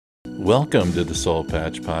Welcome to the Soul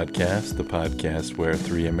Patch Podcast, the podcast where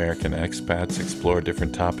three American expats explore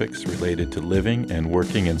different topics related to living and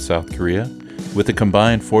working in South Korea. With a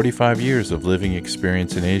combined 45 years of living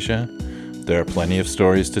experience in Asia, there are plenty of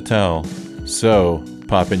stories to tell. So,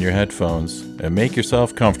 pop in your headphones and make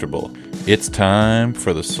yourself comfortable. It's time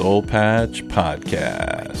for the Soul Patch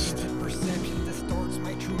Podcast.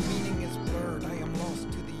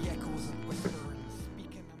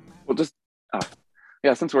 Well, just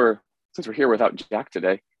since we're here without Jack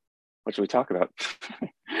today, what should we talk about?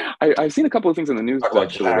 I've seen a couple of things in the news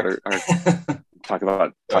actually that are talk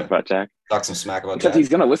about Jack. Talk some smack about Except Jack. He's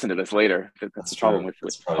going to listen to this later. That's the problem with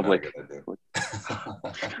public.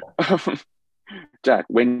 Jack,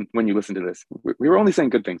 when you listen to this, we were only saying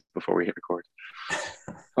good things before we hit record.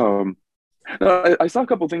 I saw a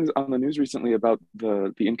couple of things on the news recently about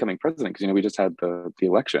the incoming president, because we just had the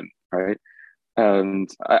election, right? And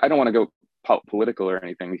I don't want to go political or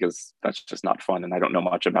anything because that's just not fun, and I don't know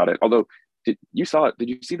much about it. Although, did you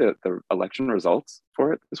see the election results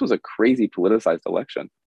for it? This was a crazy politicized election.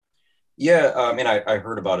 Yeah, I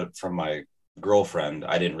heard about it from my girlfriend.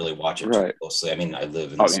 I didn't really watch it too closely. I mean, I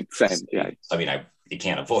live in the same. Yeah. You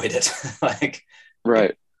can't avoid it.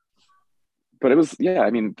 Right. But it was,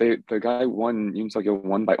 the guy won, Yoon Suk-yeol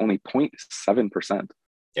won by only 0.7%.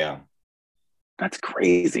 Yeah. That's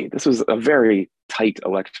crazy. This was a very tight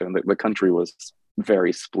election. The country was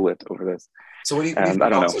very split over this. So what do you think? I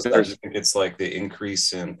don't know. Do you think it's like the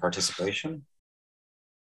increase in participation?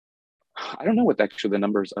 I don't know what actually the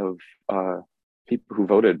numbers of people who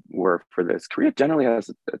voted were for this. Korea generally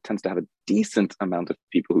tends to have a decent amount of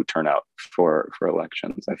people who turn out for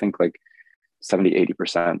elections. I think like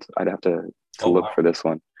 70-80%. I'd have to look for this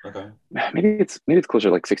one. Okay. Maybe it's closer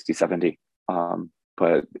to like 60-70.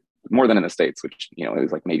 But more than in the States, which it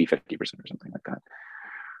was like maybe 50% or something like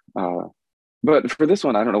that. But for this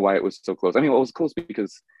one, I don't know why it was so close. I mean, it was close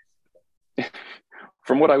because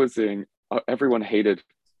from what I was seeing, everyone hated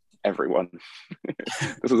everyone.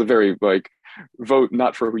 This was a very vote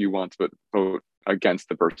not for who you want, but vote against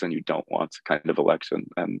the person you don't want kind of election.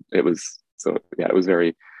 And it was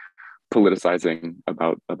very politicizing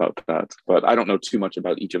about that. But I don't know too much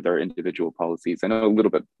about each of their individual policies. I know a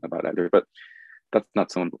little bit about either, but that's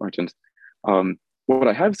not so important. What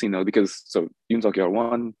I have seen though, because Yoon Suk-yeol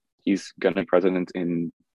won, he's going to be president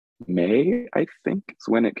in May, I think, is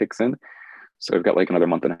when it kicks in. So I've got like another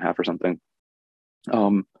month and a half or something.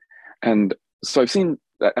 And so I've seen,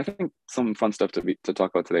 I think, some fun stuff to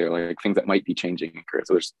talk about today, are like things that might be changing in Korea.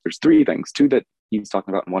 So there's three things, two that he's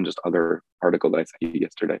talking about, and one just other article that I sent you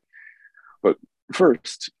yesterday. But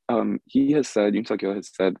first, Yoon Suk-yeol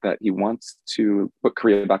has said that he wants to put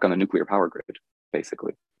Korea back on the nuclear power grid,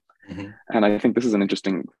 basically. Mm-hmm. And I think this is an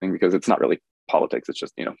interesting thing because it's not really politics, it's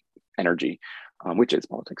just energy, which is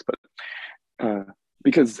politics. But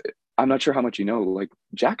because I'm not sure how much like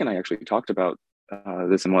Jack and I actually talked about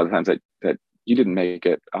this in one of the times that you didn't make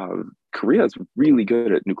it. Korea is really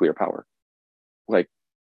good at nuclear power, like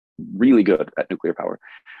really good at nuclear power.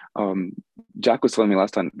 Jack was telling me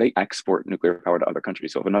last time they export nuclear power to other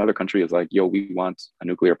countries. So if another country is like, yo, we want a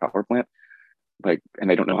nuclear power plant, and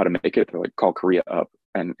they don't know how to make it, they're like, call Korea up,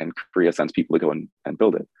 and Korea sends people to go and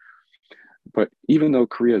build it. But even though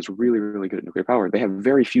Korea is really, really good at nuclear power, they have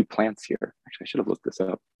very few plants here. Actually, I should have looked this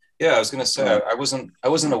up. Yeah, I was going to say, I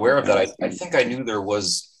wasn't aware of that. I think I knew there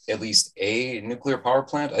was at least a nuclear power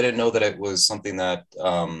plant. I didn't know that it was something that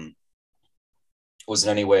was in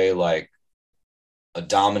any way like a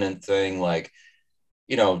dominant thing,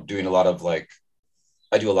 doing a lot of I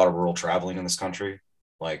do a lot of rural traveling in this country,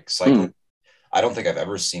 like cycling. I don't think I've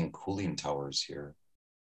ever seen cooling towers here.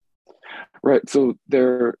 Right. So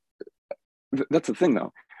that's the thing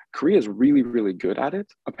though. Korea is really, really good at it,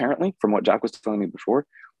 apparently, from what Jack was telling me before,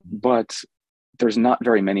 but there's not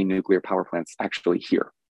very many nuclear power plants actually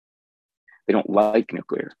here. They don't like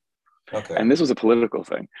nuclear. Okay. And this was a political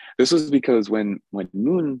thing. This was because when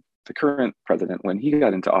Moon, the current president, when he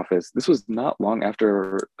got into office, this was not long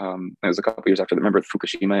after, it was a couple of years after, remember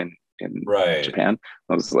Fukushima in Japan?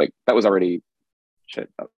 That was already a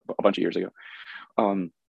bunch of years ago.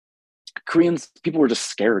 People were just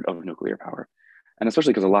scared of nuclear power. And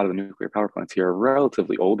especially because a lot of the nuclear power plants here are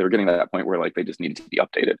relatively old. They were getting to that point where they just needed to be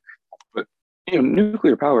updated. But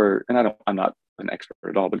nuclear power, and I'm not an expert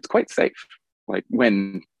at all, but it's quite safe.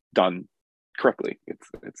 When done correctly,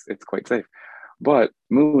 it's quite safe. But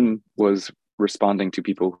Moon was responding to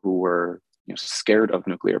people who were scared of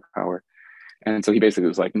nuclear power, and so he basically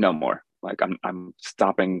was like, no more. I'm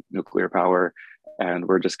stopping nuclear power, and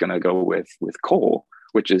we're just gonna go with coal,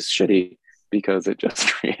 which is shitty because it just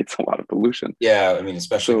creates a lot of pollution. Yeah, I mean,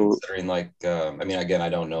 especially So considering like, I mean, again, I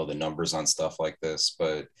don't know the numbers on stuff like this,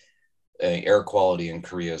 but air quality in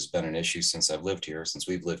Korea has been an issue since I've lived here, since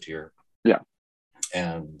we've lived here. yeah,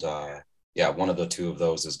 And yeah, one of the two of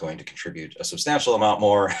those is going to contribute a substantial amount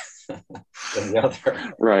more than the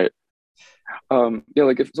other. right. Yeah,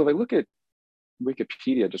 like if I look at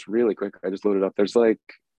Wikipedia just really quick, I just loaded up. There's like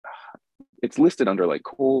it's listed under like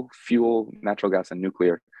coal, fuel, natural gas, and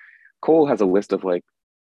nuclear. Coal has a list of like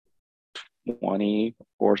 20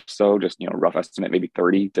 or so, just rough estimate, maybe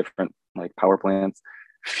 30 different like power plants.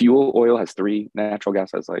 Fuel oil has three, natural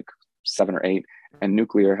gas has like seven or eight, and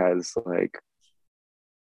nuclear has like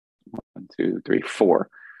one, two, three, four.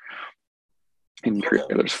 In Korea,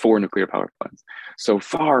 there's four nuclear power plants, so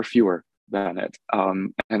far fewer than it.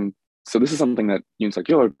 And so this is something that Yoon Suk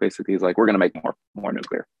Yeol basically is like, we're going to make more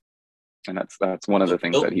nuclear, and that's one of the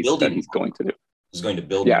things that he said he's going to do. He's going to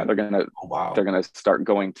build. Yeah, they're gonna wow. They're gonna start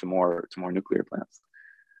going to more nuclear plants,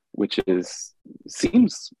 which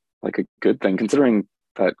seems like a good thing considering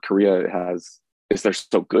that Korea they're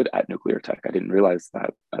so good at nuclear tech. I didn't realize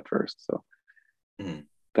that at first. So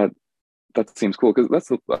that seems cool, because that's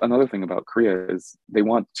another thing about Korea is they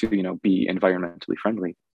want to be environmentally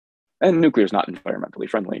friendly, and nuclear is not environmentally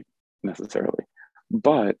friendly necessarily,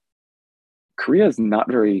 but Korea is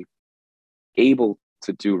not very able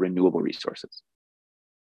to do renewable resources.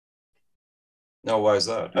 No, why is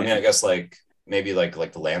that? I mean, I guess like maybe like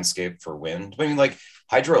the landscape for wind. I mean, like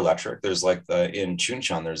hydroelectric. There's like in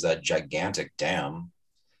Chuncheon, there's that gigantic dam.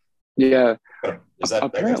 Yeah, is that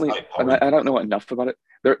apparently? And I don't know enough about it.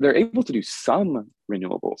 They're able to do some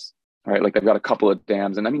renewables, right? Like they've got a couple of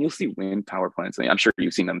dams, and I mean, you'll see wind power plants. I'm sure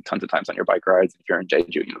you've seen them tons of times on your bike rides. If you're in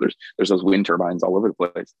Jeju, there's those wind turbines all over the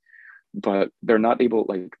place. But they're not able,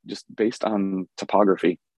 like just based on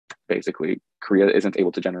topography, basically, Korea isn't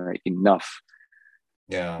able to generate enough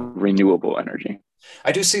renewable energy.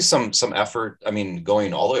 I do see some effort. I mean,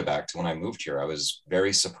 going all the way back to when I moved here, I was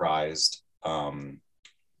very surprised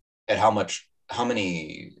at how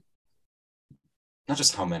many, not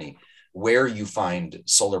just how many, where you find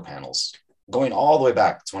solar panels. Going all the way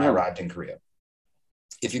back to when I arrived in Korea.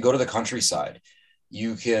 If you go to the countryside,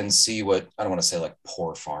 you can see what, I don't want to say like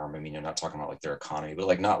poor farm. I mean, you're not talking about like their economy, but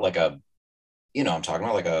like not like I'm talking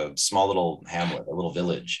about like a small little hamlet, a little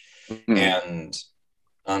village. Mm-hmm. And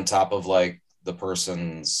on top of like the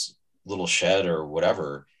person's little shed or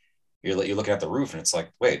whatever, you're looking at the roof and it's like,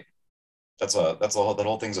 wait, that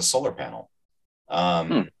whole thing's a solar panel.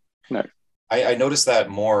 No. I noticed that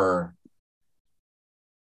more,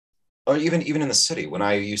 or even in the city. When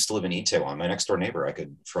I used to live in Itaewon, my next door neighbor,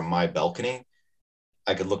 from my balcony,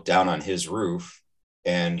 I could look down on his roof,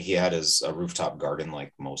 and he had a rooftop garden,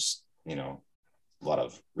 like most, a lot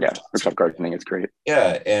of rooftop gardening is great.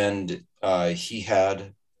 Yeah, and he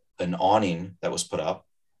had an awning that was put up,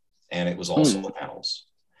 and it was all solar panels.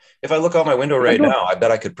 If I look out my window right now, I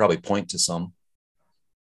bet I could probably point to some.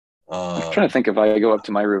 I'm trying to think if I go up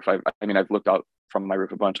to my roof. I've looked out from my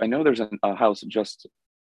roof a bunch. I know there's a house just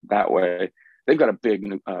that way. They've got a big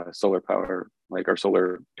solar power, like our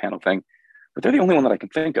solar panel thing, but they're the only one that I can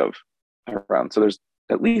think of around. So there's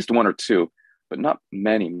at least one or two, but not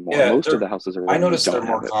many more. Yeah, most of the houses are. I noticed they're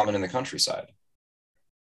more common in the countryside.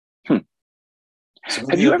 So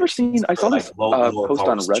have you ever seen? I saw this post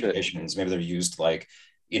on Reddit. Maybe they're used like,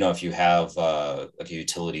 if you have like a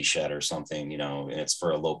utility shed or something, and it's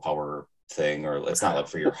for a low power thing, or it's not like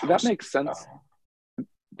for your house. That makes sense.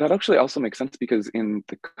 That actually also makes sense, because in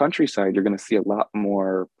the countryside, you're going to see a lot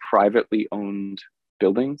more privately owned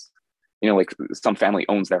buildings. Like some family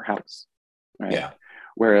owns their house, right? Yeah.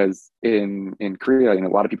 Whereas in Korea, a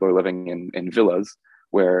lot of people are living in villas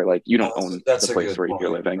where like you don't own the place where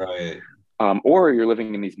you're living. Right. Or you're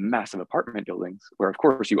living in these massive apartment buildings where, of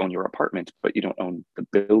course, you own your apartment, but you don't own the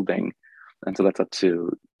building. And so that's up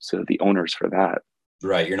to the owners for that.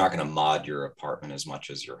 Right. You're not going to mod your apartment as much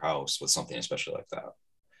as your house with something especially like that.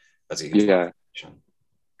 That's a huge question.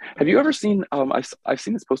 Have you ever seen, I've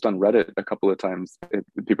seen this post on Reddit a couple of times.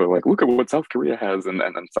 People are like, look at what South Korea has. And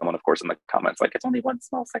then someone, of course, in the comments, like, it's only one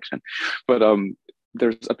small section. But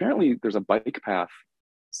there's a bike path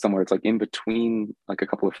somewhere. It's like in between like a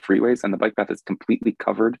couple of freeways, and the bike path is completely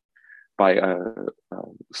covered by a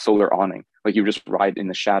solar awning. Like you just ride in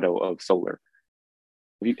the shadow of solar.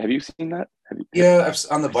 Have you seen that?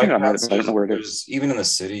 On the bike path. I don't know where it is. Even in the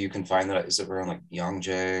city, you can find that. Is it around like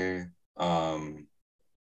Yangjae? I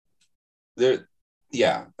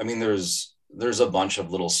mean, there's a bunch of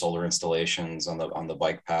little solar installations on the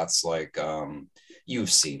bike paths. Like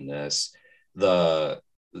you've seen this.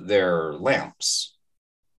 They're lamps.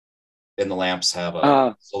 and the lamps have a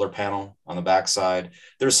Uh, solar panel on the backside.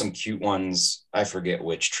 There's some cute ones. I forget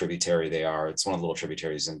which tributary they are. It's one of the little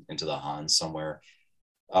tributaries into the Han somewhere.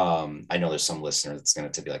 I know there's some listener that's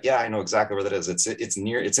going to be like, yeah, I know exactly where that is. It's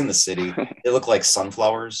in the city. They look like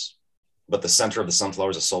sunflowers, but the center of the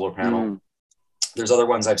sunflower is a solar panel. mm, There's other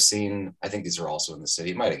ones I've seen. I think these are also in the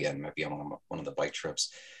city. It might be on one of the bike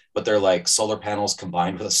trips, but they're like solar panels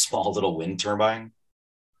combined with a small little wind turbine.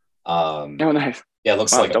 oh, nice. Yeah, it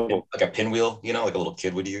looks Wow, like double. like a pinwheel, like a little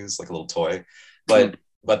kid would use, like a little toy. Mm,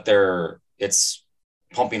 But it's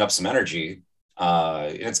pumping up some energy.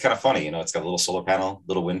 And it's kind of funny, it's got a little solar panel,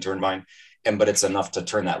 little wind turbine, but it's enough to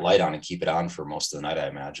turn that light on and keep it on for most of the night, I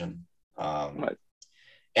imagine. right.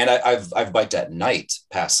 And I've biked at night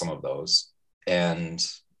past some of those, and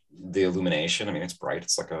the illumination. I mean, it's bright.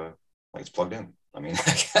 It's like it's plugged in. I mean,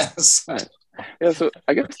 I guess. Right. Yeah, so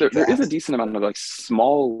I guess there is a decent amount of like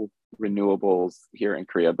small renewables here in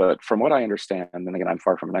Korea, but from what I understand, and again, I'm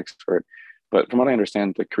far from an expert, but from what I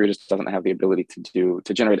understand, the Korea just doesn't have the ability to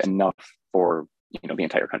generate enough for the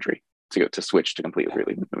entire country to switch to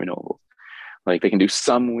completely renewables. Like they can do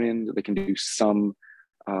some wind, they can do some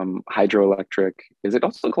hydroelectric. Is it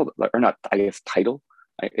also called, or not? I guess tidal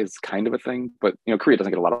is kind of a thing, but Korea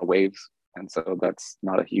doesn't get a lot of waves, and so that's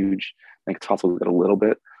not a huge. I think it's possible to get a little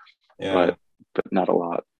bit, Yeah. but not a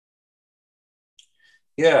lot.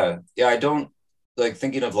 Yeah. Yeah. I don't like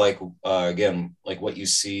thinking of like, again, like what you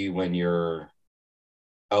see when you're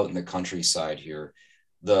out in the countryside here.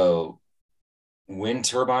 The wind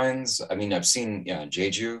turbines, I mean, I've seen,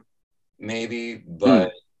 Jeju maybe, Mm.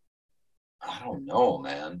 but I don't know,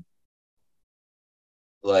 man.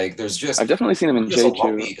 Like I've definitely seen them in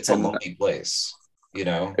Jeju, it's a and lumpy place,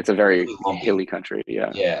 it's a very really lumpy. hilly country.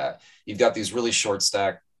 Yeah, Yeah. You've got these really short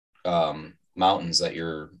stack mountains that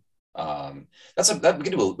you're that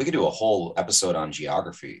we could do a whole episode on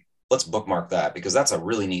geography. Let's bookmark that because that's a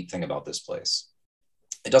really neat thing about this place.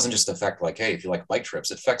 It doesn't just affect like, hey, if you like bike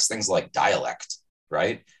trips, it affects things like dialect,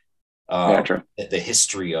 right? yeah, true. The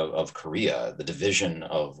history of Korea, the division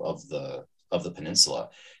of the peninsula.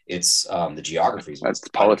 It's the geography is what's That's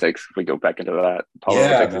politics. If we go back into that,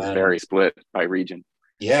 yeah, politics is man. very split by region.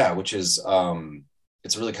 Yeah, which is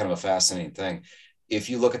it's really kind of a fascinating thing. If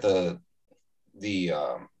you look at the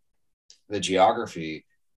the geography,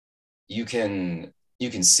 you can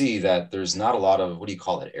see that there's not a lot of what do you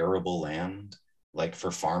call it, arable land, like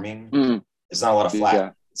for farming. Mm, There's not a lot of flat. yeah,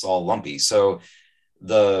 It's all lumpy. So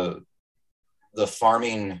the the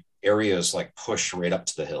farming areas like push right up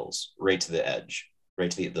to the hills, right to the edge, right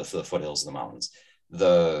to the foothills of the mountains.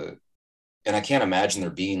 The and I can't imagine there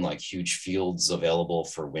being like huge fields available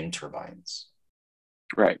for wind turbines.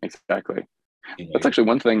 right, exactly. You know, That's you're actually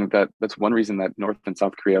one thing that's one reason that North and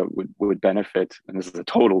South Korea would benefit, and this is a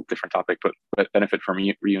total different topic, but benefit from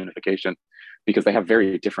reunification because they have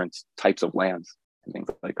very different types of lands and things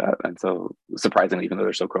like that. And so surprisingly, even though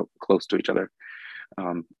they're so close to each other,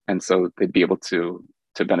 and so they'd be able to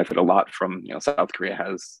benefit a lot from South Korea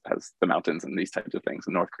has the mountains and these types of things,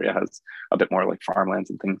 and North Korea has a bit more like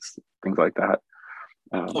farmlands and things like that.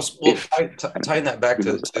 well, If tying that back who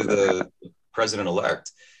knows to how that the president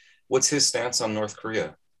elect. What's his stance on North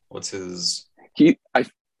Korea? What's his he I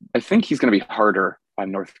think he's going to be harder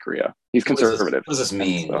on North Korea. He's conservative, what does this and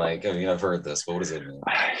mean? so Like, I mean, I've heard this, but what does it mean?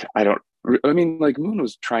 I don't. I mean, like Moon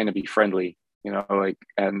was trying to be friendly, like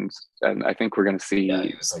and I think we're going to Yeah, see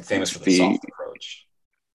he was like famous for the the soft approach.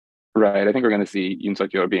 right. I think we're going to see Yoon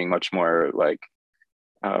Suk Yeol being much more like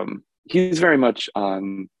he's very much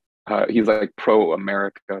on. He's like pro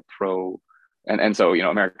America, pro, and so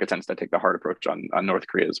America tends to take the hard approach on North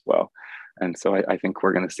Korea as well, and so I think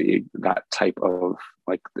we're going to see that type of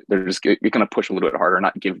like they're just going to push a little bit harder,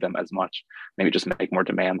 not give them as much, maybe just make more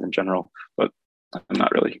demands in general. But I'm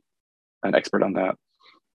not really an expert on that.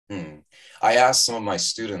 I asked some of my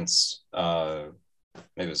students,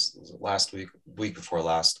 maybe was it last week before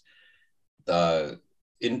last,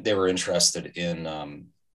 they were interested in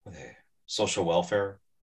social welfare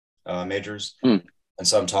majors. Mm, And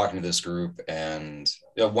so I'm talking to this group and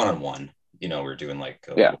one on one, we're doing like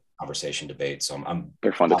a yeah, little conversation debate. So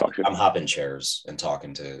they're fun to talk to. I'm hopping chairs and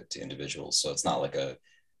talking to individuals. So it's not like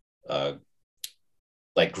a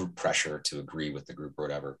like group pressure to agree with the group or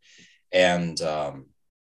whatever. And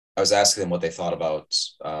I was asking them what they thought about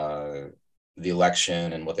the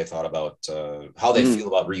election and what they thought about how they feel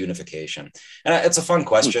about reunification. And it's a fun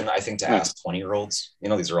question, I think, to Nice. ask 20-year-olds.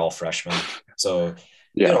 These are all freshmen. So,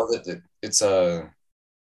 Yeah, it's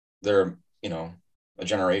they're, a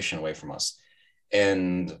generation away from us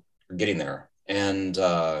and getting there. And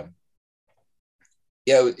yeah,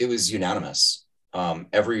 it was unanimous.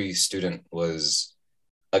 Every student was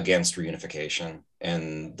against reunification,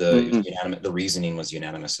 and the reasoning was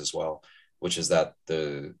unanimous as well, which is that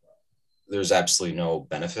there's absolutely no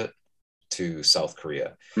benefit to South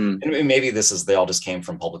Korea. And maybe they all just came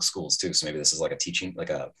from public schools too. So maybe this is like a teaching, like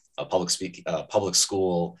a public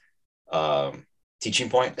school teaching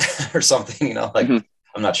point or something, like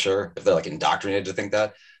I'm not sure if they're like indoctrinated to think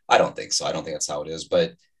that. I don't think so. I don't think that's how it is.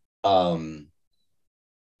 But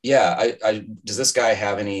yeah, does this guy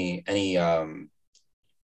have any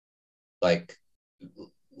like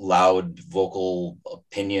loud vocal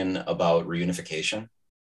opinion about reunification?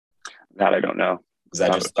 That I don't know. Is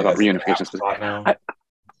that just about reunification specifically?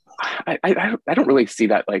 I don't really see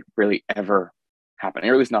that like really ever happening,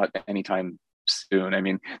 or at least not anytime soon. I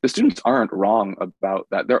mean, the students aren't wrong about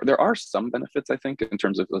that. There are some benefits, I think, in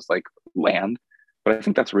terms of this like land, but I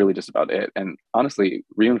think that's really just about it. And honestly,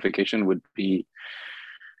 reunification would be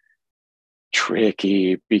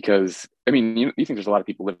tricky because, I mean, you think there's a lot of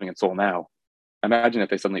people living in Seoul now. Imagine if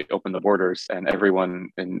they suddenly opened the borders and everyone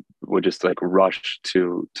would just like rush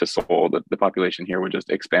to Seoul. The population here would just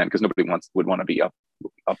expand because nobody would want to be up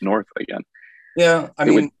north again. Yeah, I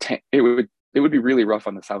mean, it would be really rough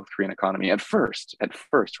on the South Korean economy at first.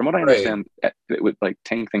 From what I understand, it would like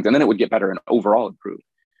tank things, and then it would get better and overall improve.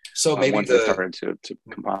 So maybe once they started to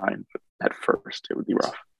combine, but at first it would be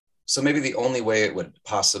rough. So maybe the only way it would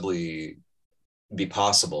possibly be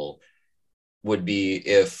possible would be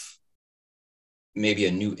if maybe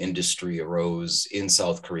a new industry arose in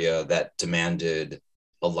South Korea that demanded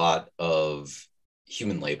a lot of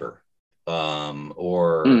human labor,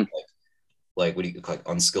 or like what do you like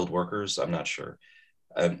unskilled workers? I'm not sure.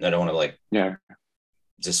 I don't want to like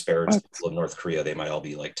disparage the people of North Korea. They might all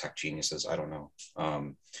be like tech geniuses. I don't know.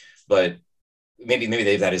 But maybe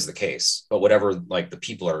that is the case. But whatever like the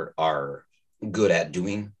people are good at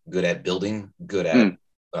doing, good at building, good at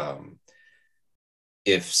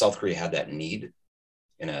if South Korea had that need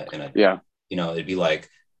in a it'd be like,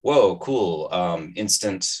 whoa, cool,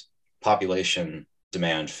 instant population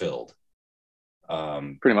demand filled.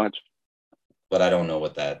 Pretty much. But I don't know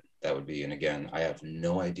what that would be. And again, I have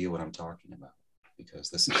no idea what I'm talking about because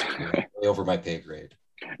this is way over my pay grade.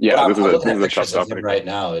 Yeah, this is a tough topic right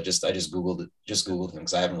now. I just googled him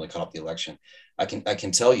because I haven't really caught up the election. I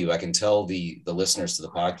can tell the listeners to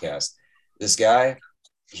the podcast, this guy,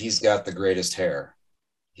 he's got the greatest hair.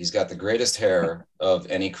 He's got the greatest hair of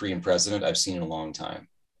any Korean president I've seen in a long time.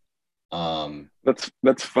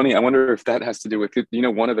 That's funny. I wonder if that has to do with it.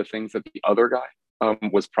 One of the things that the other guy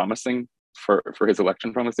was promising for his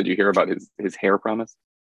election promise. Did you hear about his hair promise?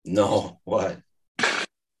 No, what?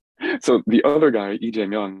 So the other guy, Lee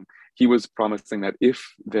Jae-myung, he was promising that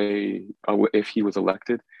if he was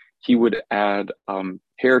elected, he would add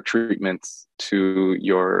hair treatments to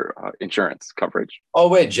your insurance coverage. Oh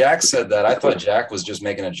wait, Jack said that. I thought Jack was just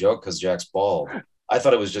making a joke because Jack's bald. I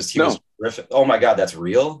thought it was just he was terrific. Oh my God, that's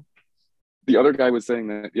real? The other guy was saying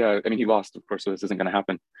that, yeah, I mean, he lost, of course, so this isn't going to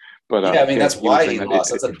happen. But yeah, I mean, that's why he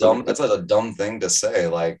lost. That's a dumb thing to say.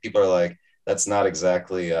 Like, people are like, that's not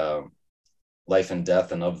exactly life and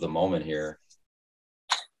death and of the moment here.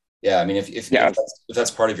 Yeah, I mean, if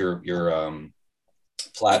that's part of your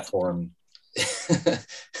platform,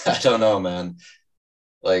 I don't know, man.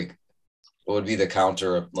 Like, what would be the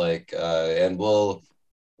counter of like, and we'll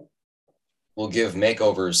give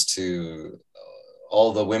makeovers to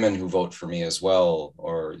all the women who vote for me as well,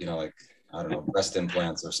 or like, I don't know, breast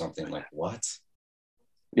implants or something. Like, what?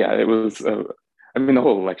 Yeah, it was. I mean, the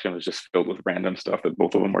whole election was just filled with random stuff that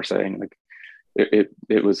both of them were saying. Like,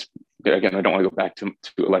 it was, again, I don't want to go back to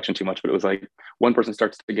election too much, but it was like one person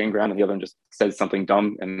starts to gain ground and the other one just says something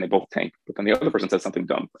dumb and they both tank. But then the other person says something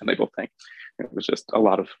dumb and they both tank. It was just a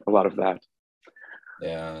lot of that.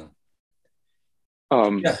 Yeah.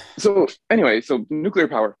 So anyway, so nuclear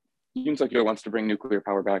power. Yoon Suk-yeol wants to bring nuclear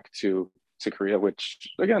power back to Korea, which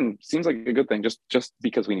again seems like a good thing, just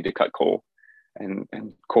because we need to cut coal, and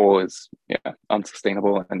coal is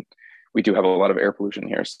unsustainable, and we do have a lot of air pollution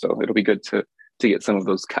here, so it'll be good to get some of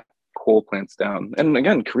those coal plants down. And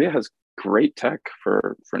again, Korea has great tech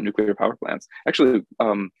for nuclear power plants. Actually,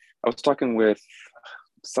 I was talking with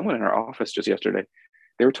someone in our office just yesterday.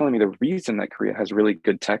 They were telling me the reason that Korea has really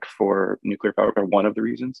good tech for nuclear power, or one of the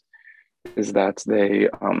reasons, is that they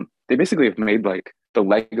basically have made like the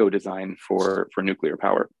Lego design for nuclear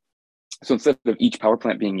power. So instead of each power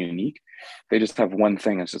plant being unique, they just have one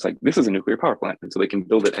thing. It's just like, this is a nuclear power plant. And so they can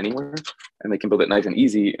build it anywhere, and they can build it nice and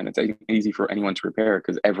easy. And it's easy for anyone to repair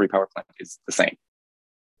because every power plant is the same.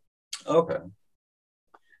 Okay.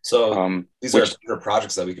 So these are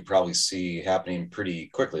projects that we could probably see happening pretty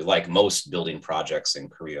quickly. Like most building projects in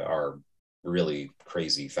Korea are really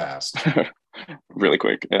crazy fast. really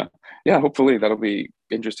quick. Yeah, yeah. Hopefully that'll be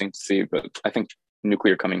interesting to see. But I think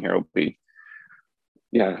nuclear coming here will be.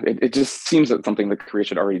 Yeah, it just seems that something that Korea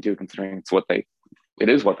should already do, considering it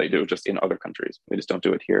is what they do, just in other countries. They just don't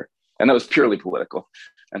do it here, and that was purely political,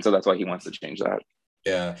 and so that's why he wants to change that.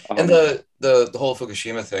 Yeah, and Um, the whole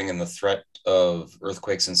Fukushima thing and the threat of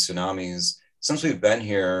earthquakes and tsunamis. Since we've been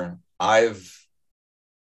here, I've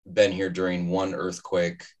been here during one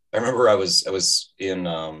earthquake. I remember I was in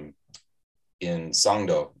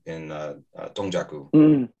Sangdo in Dongjaku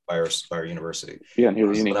mm, by our university. yeah, and here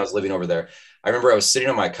When uni. I was living over there, I remember I was sitting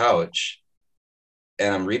on my couch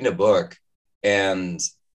and I'm reading a book, and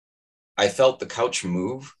I felt the couch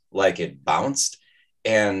move, like it bounced,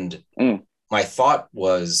 and Mm. my thought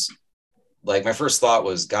was like my first thought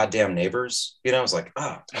was goddamn neighbors. You know, I was like,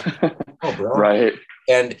 oh bro. Right.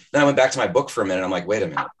 And then I went back to my book for a minute. I'm like, wait a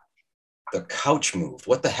minute, the couch moved.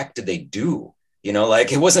 What the heck did they do? You know,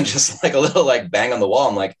 like it wasn't just like a little like bang on the wall.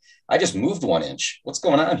 I'm like, I just moved 1 inch. What's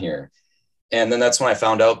going on here? And then that's when I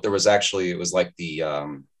found out there was actually, it was like the I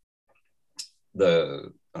don't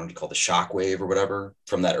know what you call it, the shock wave or whatever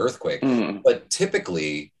from that earthquake. Mm. But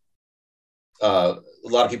typically, a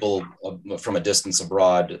lot of people from a distance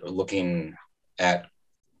abroad looking at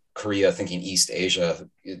Korea, thinking East Asia,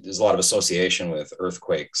 there's a lot of association with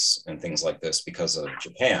earthquakes and things like this because of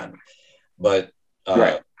Japan. But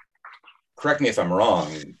Right. correct me if I'm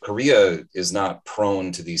wrong, Korea is not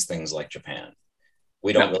prone to these things like Japan.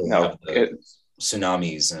 We don't really No, have the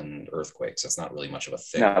tsunamis and earthquakes. That's not really much of a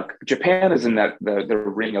thing. no. Japan is in that the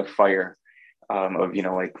ring of fire, of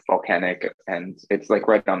like volcanic, and it's like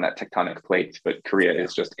right on that tectonic plate. But Korea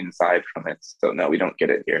is just inside from it, so no, we don't get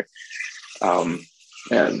it here.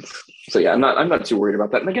 And so yeah, I'm not too worried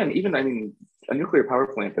about that. And again, even I mean, a nuclear power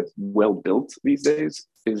plant that's well built these days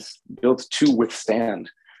is built to withstand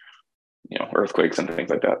earthquakes and things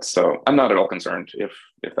like that. So I'm not at all concerned if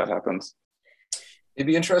that happens. It'd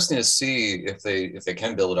be interesting to see if they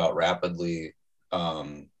can build it out rapidly, how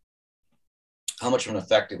much of an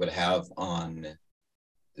effect it would have on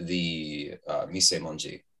the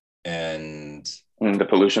misemonji and The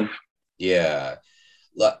pollution. yeah,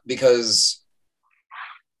 because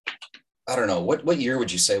I don't know what year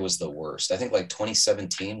would you say was the worst? I think like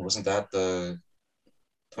 2017, wasn't that the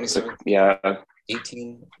 2017? Yeah,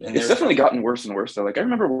 18? it's definitely gotten worse and worse. So like I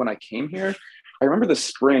remember when I came here, I remember the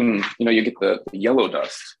spring, you get the yellow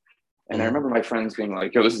dust. And I remember my friends being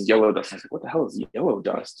like, "Yo, this is yellow dust." And I was like, "What the hell is yellow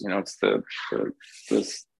dust?"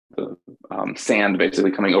 It's the sand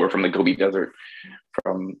basically coming over from the Gobi Desert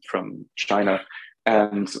from China.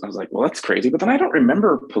 And I was like, "Well, that's crazy." But then I don't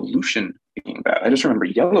remember pollution being bad. I just remember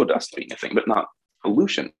yellow dust being a thing, but not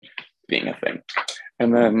pollution being a thing.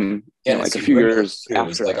 And then like a few years after, it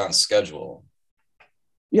was like on schedule.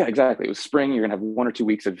 Yeah, exactly. It was spring. You're gonna have 1 or 2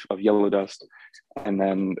 weeks of yellow dust, and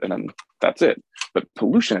then that's it. But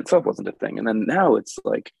pollution itself wasn't a thing. And then now it's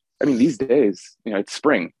like, I mean, these days, it's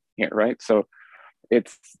spring here, right? So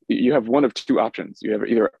you have one of two options. You have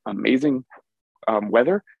either amazing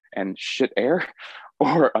weather and shit air,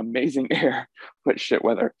 or amazing air but shit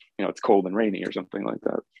weather. It's cold and rainy or something like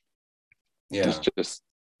that. Yeah, just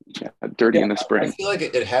dirty in the spring. I feel like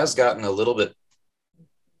it has gotten a little bit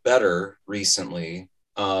better recently.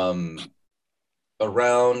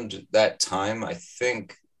 Around that time, I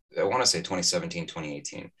want to say 2017,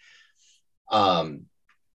 2018.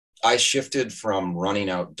 I shifted from running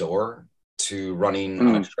outdoor to running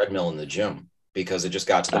on a treadmill in the gym because it just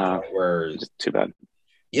got to the point where just too bad.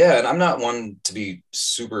 Yeah, and I'm not one to be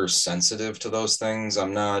super sensitive to those things.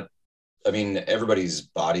 Everybody's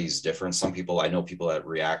body's different. I know people that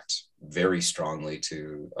react very strongly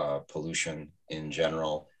to pollution in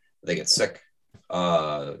general. They get sick.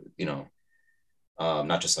 Not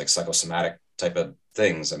just like psychosomatic type of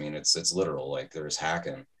things. I mean, it's literal, like there's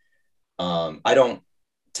hacking. I don't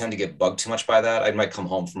tend to get bugged too much by that. I might come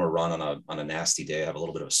home from a run on a nasty day, have a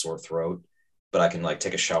little bit of a sore throat, but I can like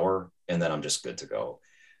take a shower and then I'm just good to go.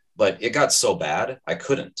 But it got so bad, I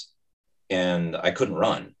couldn't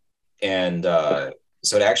run. And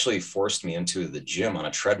so it actually forced me into the gym on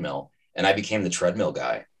a treadmill, and I became the treadmill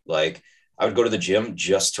guy. Like I would go to the gym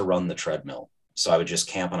just to run the treadmill. So I would just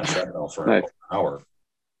camp on a treadmill for an hour.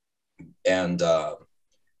 And I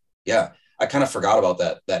kind of forgot about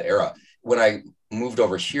that era. When I moved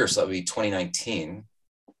over here, so that would be 2019,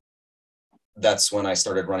 that's when I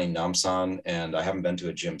started running Namsan, and I haven't been to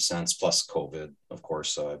a gym since, plus COVID, of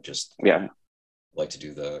course. So I've just like to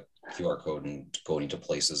do the QR code and going to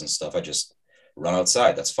places and stuff. I just run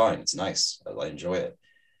outside. That's fine. It's nice. I enjoy it.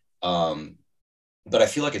 But I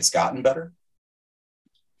feel like it's gotten better.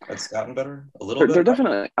 It's gotten better a little bit. They're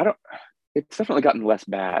definitely, it's definitely gotten less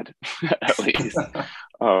bad, at least.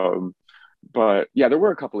 Um, but yeah, there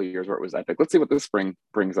were a couple of years where it was epic. Let's see what this spring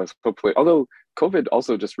brings us. Hopefully, although COVID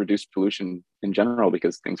also just reduced pollution in general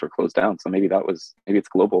because things were closed down. So maybe it's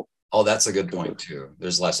global. Oh, that's a good point too.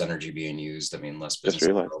 There's less energy being used. I mean, less Just businesses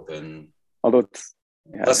realized. open. Although it's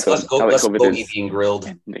yeah, Less so less go, now that less COVID gogi is being grilled.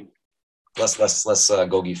 ending, Less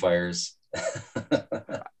gogi fires.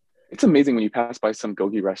 it's amazing when you pass by some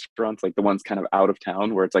gogi restaurants, like the ones kind of out of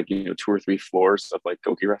town, where it's like, you know, 2 or 3 floors of like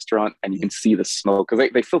gogi restaurant, and you can see the smoke because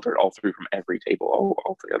they filter it all through from every table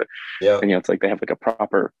all together. Yeah. And you know, it's like they have like a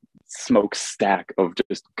proper smoke stack of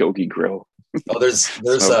just gogi grill. Oh, there's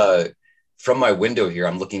from my window here,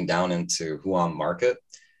 I'm looking down into Huan Market.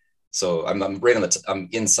 So I'm right on I'm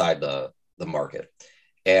inside the market,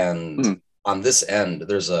 and on this end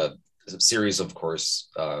there's a series of course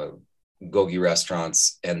gogi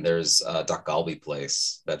restaurants, and there's a dak galbi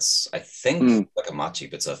place that's I think like a machi.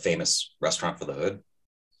 It's a famous restaurant for the hood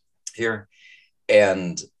here,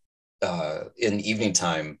 and in evening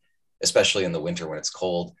time, especially in the winter when it's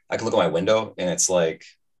cold, I can look at my window and it's like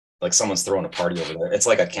someone's throwing a party over there. It's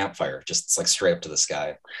like a campfire, just it's like straight up to the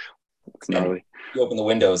sky. It's gnarly. You open the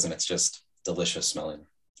windows and it's just delicious smelling.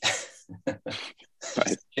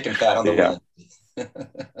 Nice. Chicken fat on the wind.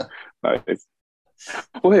 Nice.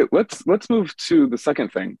 Well, hey, let's move to the second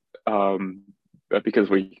thing,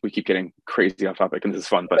 because we keep getting crazy off topic, and this is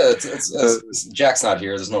fun. But Jack's not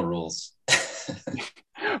here. There's no rules.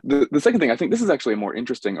 the second thing, I think this is actually a more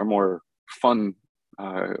interesting or more fun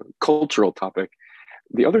cultural topic.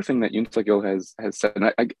 The other thing that Yoon Suk-yeol has said,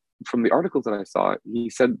 and I from the articles that I saw, he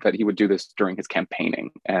said that he would do this during his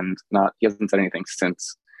campaigning, and he hasn't said anything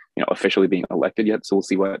since, you know, officially being elected yet. So we'll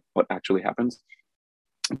see what actually happens.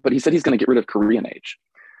 But he said he's going to get rid of Korean age.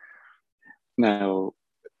 Now,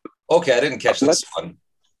 okay, I didn't catch this one.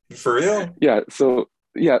 For real? Yeah. So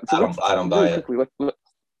I don't buy it. Quickly,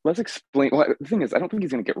 let's explain. Well, the thing is, I don't think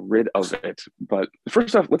he's going to get rid of it. But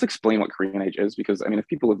first off, let's explain what Korean age is, because I mean, if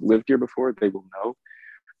people have lived here before, they will know.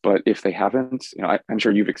 But if they haven't, you know, I'm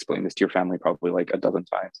sure you've explained this to your family probably like a dozen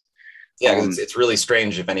times. Yeah, it's really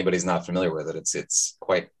strange if anybody's not familiar with it. It's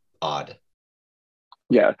quite odd.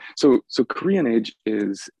 Yeah. So Korean age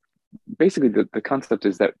is basically the concept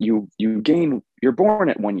is that you're born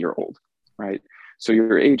at 1 year old, right? So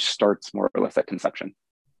your age starts more or less at conception.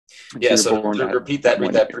 Yeah. So repeat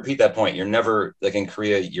that point. You're never, like in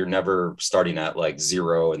Korea, you're never starting at like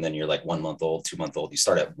 0 and then you're like 1 month old, 2 month old. You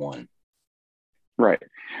start at 1. Right.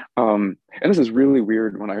 And this is really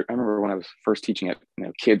weird. When I remember when I was first teaching it, you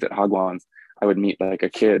know, kids at Hagwons, I would meet like a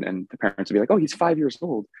kid and the parents would be like, oh, he's 5 years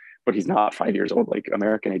old, but he's not 5 years old. Like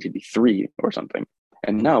American age would be 3 or something.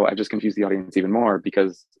 And now I just confused the audience even more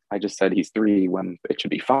because I just said he's 3 when it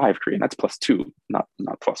should be 5 Korean. That's +2, not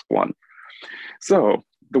 +1. So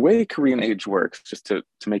the way Korean age works, just to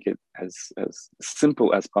make it as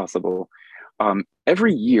simple as possible,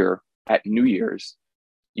 every year at New Year's,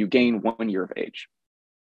 you gain 1 year of age,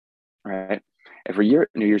 right? Every year at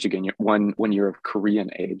New Year's, you gain one year of Korean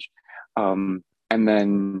age. And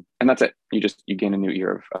that's it. You gain a new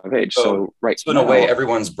year of age. So in a way,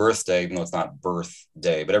 everyone's birthday, even though it's not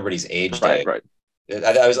birthday, but everybody's age day. Right.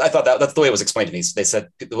 I thought that's the way it was explained to me. They said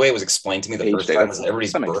the way it was explained to me the first time was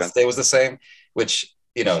everybody's birthday was the same, which,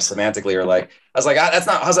 you know, semantically are like, I was like, that's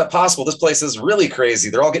not, how's that possible? This place is really crazy.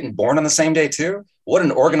 They're all getting born on the same day too. What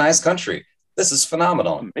an organized country. This is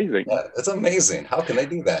phenomenal. Amazing. Yeah, it's amazing. How can they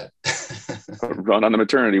do that? Run on the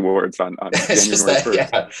maternity wards on January 1st.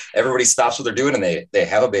 Yeah. Everybody stops what they're doing and they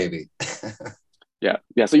have a baby.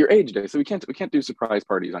 Yeah. So your age day. So we can't do surprise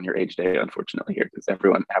parties on your age day, unfortunately, here, because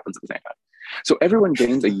everyone happens at the same time. So everyone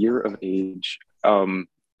gains a year of age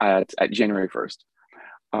at January 1st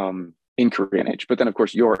in Korean age. But then, of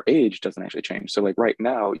course, your age doesn't actually change. So like right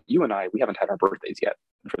now, you and I, we haven't had our birthdays yet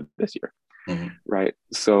for this year, right?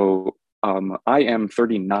 So I am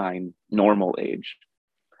 39 normal age,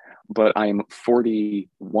 but I'm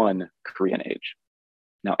 41 Korean age.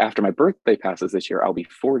 Now, after my birthday passes this year, I'll be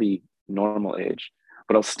 40 normal age,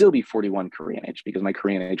 but I'll still be 41 Korean age because my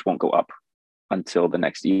Korean age won't go up until the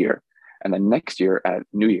next year. And then next year at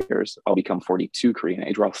New Year's, I'll become 42 Korean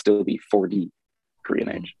age, where I'll still be 40 Korean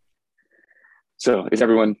age. So is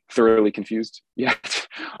everyone thoroughly confused? Yeah.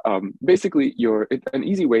 Basically, an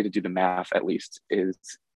easy way to do the math, at least, is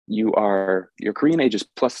your Korean age is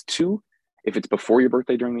 +2 if it's before your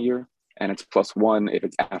birthday during the year, and it's +1 if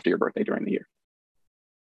it's after your birthday during the year.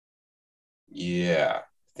 Yeah,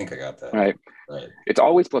 I think I got that. Right. It's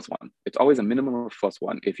always +1. It's always a minimum of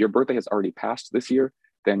 +1. If your birthday has already passed this year,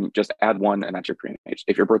 then just add 1, and that's your Korean age.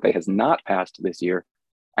 If your birthday has not passed this year,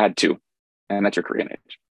 add 2, and that's your Korean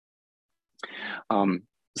age.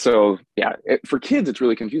 So yeah, for kids, it's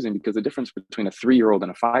really confusing because the difference between a 3-year-old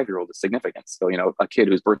and a 5-year-old is significant. So, a kid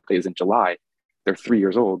whose birthday is in July, they're 3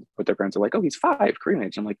 years old, but their parents are like, oh, he's 5, Korean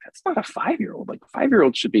age. I'm like, that's not a 5-year-old. Like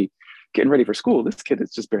 5-year-old should be getting ready for school. This kid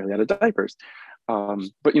is just barely out of diapers.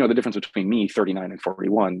 But the difference between me, 39, and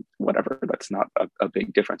 41, whatever, that's not a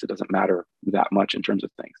big difference. It doesn't matter that much in terms of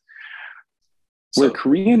things. Where So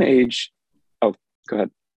Korean age, oh, go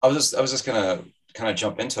ahead. I was just gonna kind of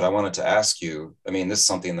jump into it. I wanted to ask you. I mean, this is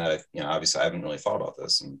something that obviously I haven't really thought about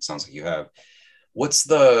this, and it sounds like you have. What's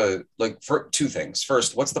the for two things?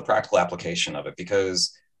 First, what's the practical application of it?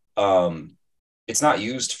 Because it's not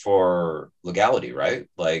used for legality, right?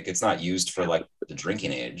 Like it's not used for like the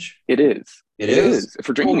drinking age. It is. It is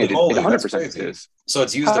for drinking age. It 100% is. So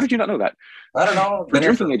it's used. How did you not know that? I don't know. For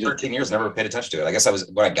drinking age, 13 years, never paid attention to it. I guess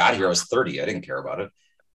when I got here, I was 30. I didn't care about it.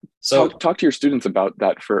 So talk to your students about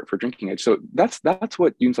that for drinking age. So that's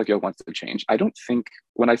what Yoon Suk-yeol wants to change. I don't think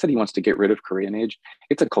when I said he wants to get rid of Korean age,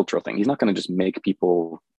 it's a cultural thing. He's not going to just make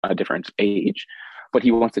people a different age, but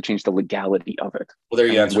he wants to change the legality of it. Well, there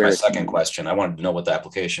you answer my second question. I wanted to know what the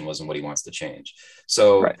application was and what he wants to change.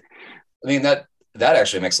 So, right. I mean, that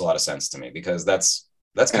actually makes a lot of sense to me because that's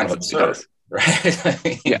kind of absurd, right? I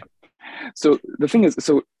mean, yeah. So the thing is,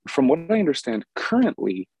 from what I understand,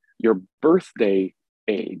 currently your birthday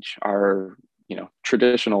age, our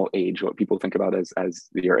traditional age, what people think about as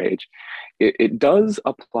your age, it does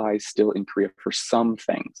apply still in Korea for some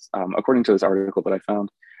things. According to this article that I found,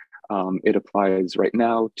 it applies right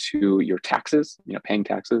now to your taxes, paying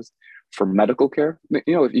taxes, for medical care.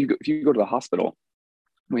 If you go to the hospital,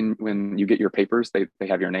 when you get your papers, they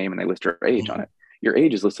have your name and they list your age on it. Your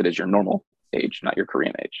age is listed as your normal age, not your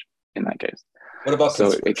Korean age in that case. What about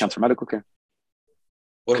so it counts for medical care?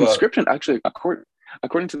 What conscription about... actually,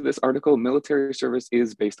 according to this article, military service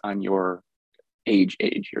is based on your age,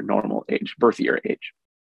 your normal age, birth year age.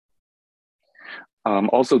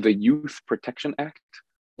 Also, the Youth Protection Act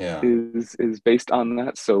is based on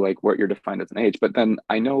that. So like what you're defined as an age. But then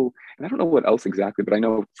I know, and I don't know what else exactly, but I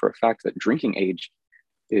know for a fact that drinking age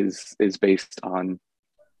is based on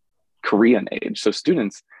Korean age. So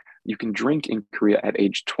students, you can drink in Korea at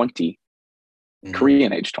age 20,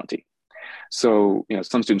 Korean age 20. So,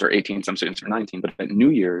 some students are 18, some students are 19, but at New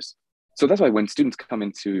Year's, so that's why when students come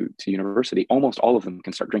into university, almost all of them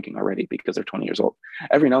can start drinking already because they're 20 years old.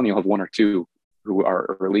 Every now and then you'll have one or two who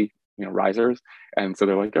are early, risers. And so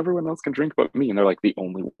they're like, everyone else can drink but me. And they're like the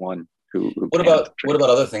only one who what about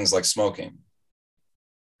other things like smoking?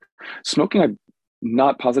 Smoking, I'm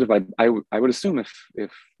not positive. I would assume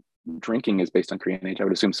if drinking is based on Korean age, I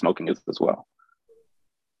would assume smoking is as well.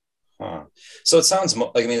 Huh. So it sounds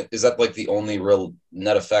like, I mean, is that like the only real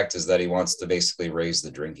net effect is that he wants to basically raise the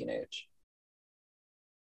drinking age?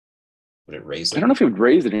 Would it raise it? I don't know if he would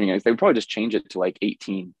raise the drinking age. They would probably just change it to like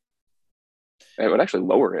 18. It would actually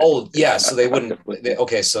lower it. Oh, yeah. So they wouldn't.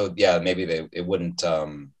 Okay. So yeah, maybe it wouldn't.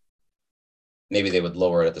 Maybe they would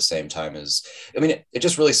lower it at the same time as. I mean, it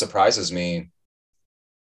just really surprises me.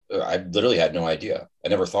 I literally had no idea. I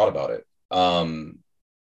never thought about it.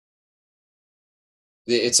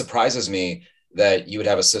 It surprises me that you would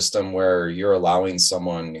have a system where you're allowing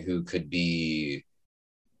someone who could be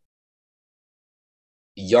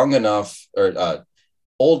young enough or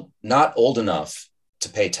not old enough to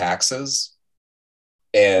pay taxes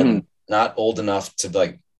and not old enough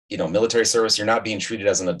to military service. You're not being treated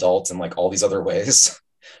as an adult in like all these other ways,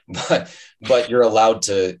 but you're allowed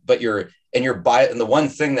to, and the one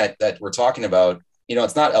thing that we're talking about,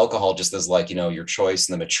 it's not alcohol just as like, your choice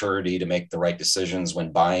and the maturity to make the right decisions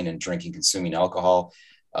when buying and drinking, consuming alcohol,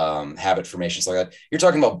 habit formation, stuff like that. You're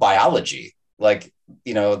talking about biology. Like,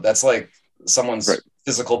 that's like someone's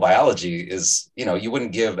physical biology is, you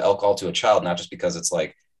wouldn't give alcohol to a child, not just because it's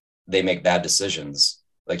like they make bad decisions.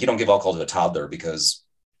 Like you don't give alcohol to a toddler because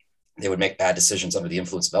they would make bad decisions under the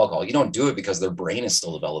influence of alcohol. You don't do it because their brain is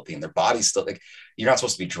still developing, their body's still like, you're not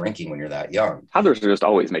supposed to be drinking when you're that young. Toddlers are just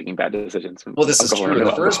always making bad decisions. Well, this is true in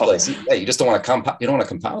the first place. Yeah, you just don't want to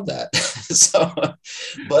compound that. So,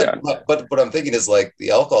 but what I'm thinking is like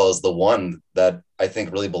the alcohol is the one that I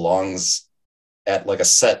think really belongs at like a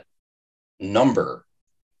set number,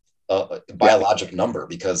 biologic number,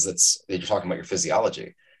 because you're talking about your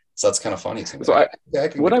physiology. So that's kind of funny to me. So I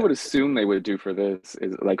would assume they would do for this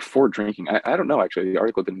is like for drinking. I don't know, actually. The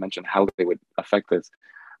article didn't mention how they would affect this,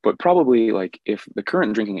 but probably like if the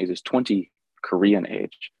current drinking age is 20 Korean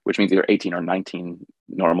age, which means either 18 or 19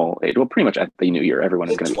 normal age. Well, pretty much at the new year, everyone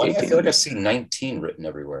is going to be 18. I feel like I see 19 written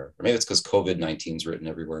everywhere. Or maybe it's because COVID-19 is written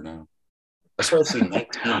everywhere now. I swear I see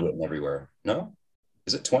 19 written everywhere. No?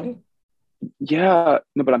 Is it 20? Yeah.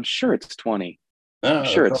 No, but I'm sure it's 20. I'm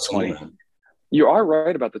sure it's 20. You are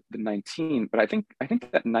right about the 19, but I think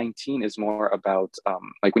that 19 is more about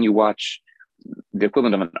like when you watch the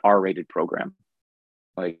equivalent of an R-rated program,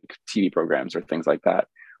 like TV programs or things like that,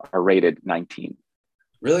 are rated 19.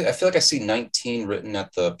 Really? I feel like I see 19 written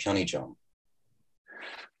at the Pyeongchang.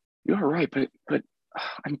 You are right, but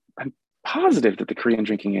I'm positive that the Korean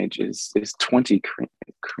drinking age is 20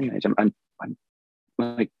 Korean age. I'm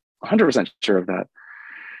like 100% sure of that.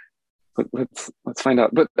 But let's find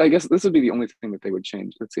out. But I guess this would be the only thing that they would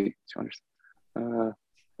change. Let's see.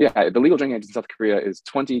 Yeah, the legal drinking age in South Korea is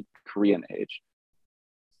 20 Korean age.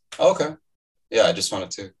 Okay. Yeah, I just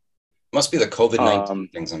wanted to. Must be the COVID-19 Um,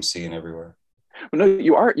 things I'm seeing everywhere. but no,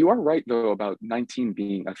 you are right though about 19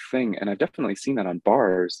 being a thing, and I've definitely seen that on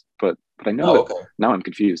bars. But I know Oh, that okay. now I'm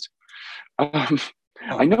confused. Um, I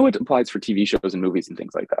Huh. know it applies for TV shows and movies and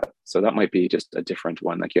things like that. So that might be just a different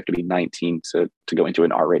one. Like you have to be 19 to go into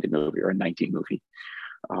an R-rated movie or a 19 movie,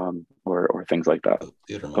 or things like that.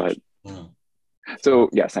 Theater But much. Yeah. so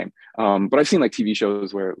yeah, same. But I've seen like TV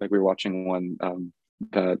shows where like we were watching one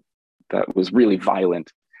that that was really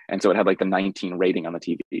violent, and so it had like the 19 rating on the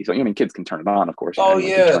TV. So I mean, kids can turn it on, of course. Oh Anyone can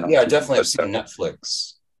yeah, turn on yeah, TV, definitely. I've but seen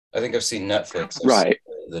Netflix. I think I've seen Netflix. I've seen right,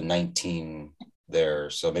 the 19 there,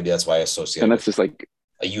 so maybe that's why I associate and it that's with just like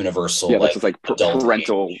a universal yeah, that's like just like adult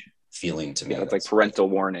parental. age feeling to Yeah, me. that's like That's like, parental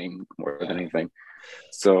warning more than yeah. anything.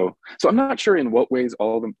 So I'm not sure in what ways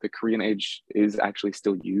all the Korean age is actually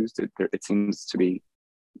still used. It seems to be,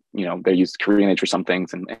 they use Korean age for some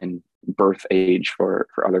things and birth age for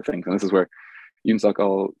other things. And this is where Yoon Suk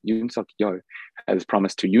Yeol has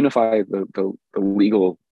promised to unify the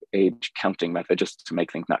legal age counting method just to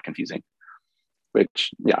make things not confusing.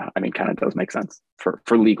 Which, yeah, I mean, kind of does make sense for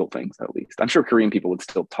legal things at least. I'm sure Korean people would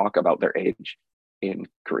still talk about their age in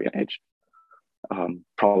Korean age,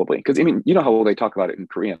 probably because I mean, you know how they talk about it in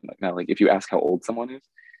Korean. Like now, like if you ask how old someone is,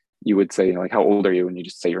 you would say like, "How old are you?" and you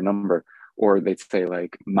just say your number, or they'd say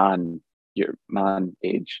like your man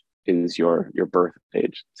age is your birth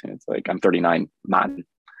age. So it's like I'm 39. Man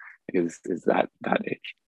is that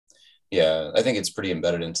age. Yeah, I think it's pretty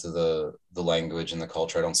embedded into the language and the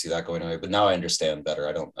culture. I don't see that going away, but now I understand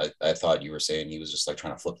better. I thought you were saying he was just like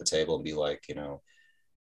trying to flip the table and be like,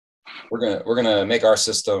 we're gonna make our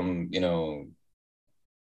system,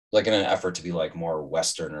 like in an effort to be like more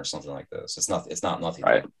Western or something like this. It's not nothing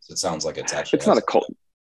like Right? this. It sounds like it's actually It's not has a cult.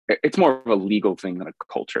 It's more of a legal thing than a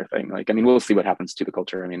culture thing. Like, I mean, we'll see what happens to the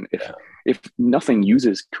culture. I mean, yeah. if nothing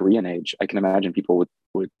uses Korean age, I can imagine people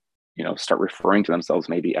would start referring to themselves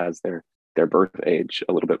maybe as their birth age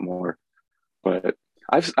a little bit more. But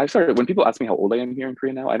I've started when people ask me how old I am here in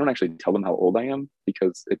Korea now, I don't actually tell them how old I am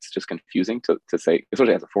because it's just confusing to say,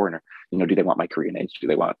 especially as a foreigner. Do they want my Korean age? Do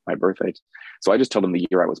they want my birth age? So I just tell them the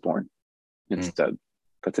year I was born instead.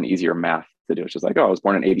 That's an easier math to do. It's just like, oh, I was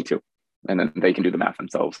born in '82, and then they can do the math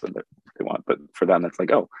themselves if they want. But for them, it's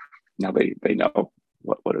like, oh, now they know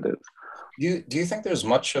what it is. Do you think there's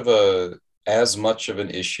as much of an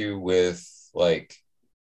issue with like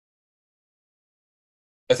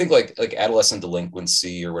I think like adolescent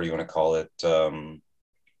delinquency or what do you want to call it,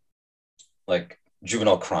 like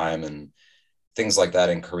juvenile crime and things like that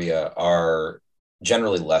in Korea are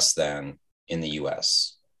generally less than in the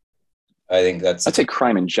U.S. I think that's I'd say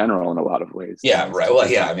crime in general in a lot of ways. yeah, right. Well,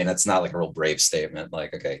 yeah. I mean, that's not like a real brave statement.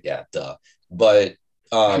 Like, okay, yeah, duh. But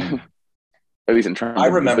At least in terms I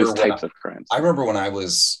of remember those when types of crimes. I remember when I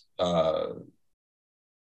was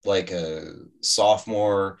like a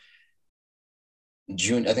sophomore, I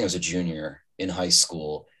think it was a junior in high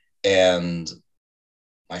school, and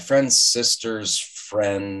my friend's sister's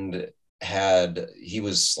friend he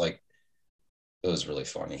was like, it was really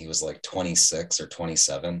funny. He was like 26 or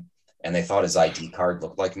 27, and they thought his ID card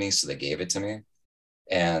looked like me, so they gave it to me.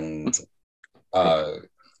 And uh,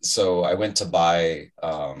 so I went to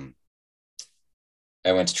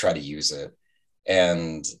try to use it,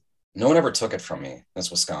 and no one ever took it from me.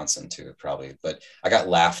 That's Wisconsin too, probably, but I got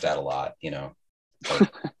laughed at a lot,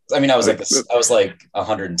 like, I mean, I was like Like, this, I was like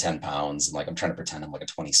 110 pounds and like, I'm trying to pretend I'm like a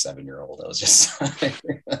 27-year-old. I was just,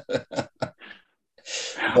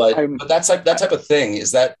 but that type of thing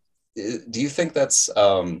is that, do you think that's,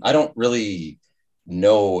 I don't really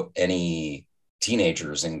know any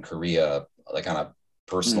teenagers in Korea, like on a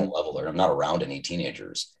personal level, or I'm not around any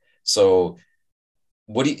teenagers. So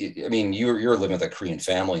what do you, I mean, you're living with a Korean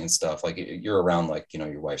family and stuff, like you're around like,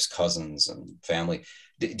 your wife's cousins and family.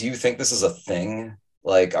 Do you think this is a thing?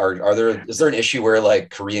 Like, is there an issue where like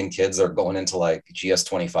Korean kids are going into like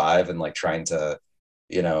GS25 and like trying to,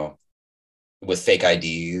 you know, with fake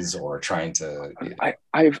IDs or trying to,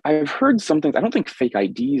 I've heard some things. I don't think fake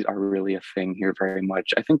IDs are really a thing here very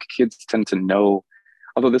much. I think kids tend to know.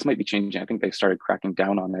 although this might be changing. I think they started cracking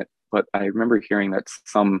down on it, but I remember hearing that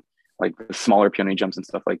some like the smaller peony jumps and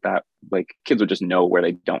stuff like that, like kids would just know where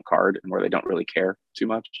they don't card and where they don't really care too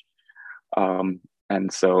much.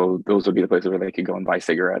 And so those would be the places where they could go and buy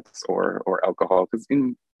cigarettes or alcohol. Because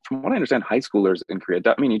from what I understand, high schoolers in Korea,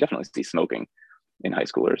 I mean, you definitely see smoking in high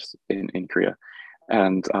schoolers in Korea,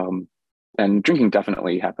 and drinking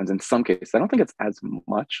definitely happens in some cases. I don't think it's as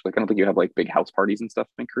much. Like I don't think you have like big house parties and stuff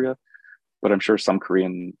in Korea, but I'm sure some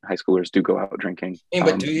Korean high schoolers do go out drinking.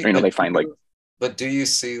 But do you, they find like. But do you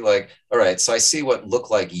see like, all right, so I see what look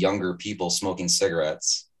like younger people smoking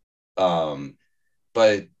cigarettes,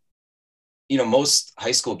 but most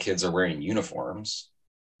high school kids are wearing uniforms.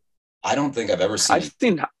 I don't think I've ever seen. I've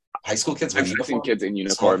seen high school kids with uniforms. I've seen kids in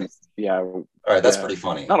uniforms. Yeah. All right, that's pretty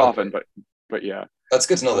funny. Not often, but yeah. That's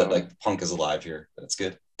good to know that like punk is alive here. That's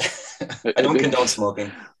good. I don't condone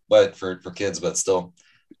smoking, but for kids, but still,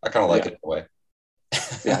 I kind of like it in a way.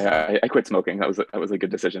 I quit smoking. That was a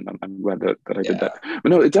good decision. I'm glad that I did that. But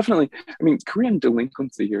no, it definitely. I mean, Korean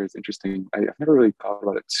delinquency here is interesting. I've never really thought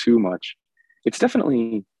about it too much. It's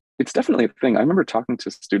definitely a thing. I remember talking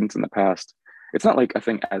to students in the past. It's not like a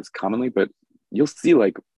thing as commonly, but you'll see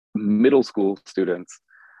like middle school students,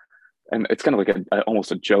 and it's kind of like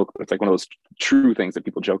almost a joke. It's like one of those true things that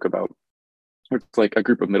people joke about. It's like a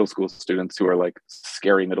group of middle school students who are like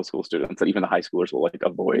scary middle school students that even the high schoolers will like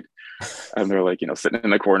avoid. And they're like, sitting in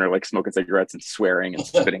the corner, like smoking cigarettes and swearing and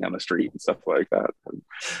spitting on the street and stuff like that.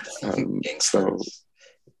 So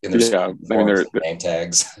I mean, they're name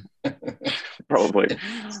tags. Probably.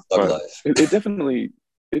 But it definitely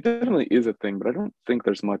is a thing, but I don't think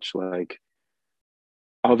there's much like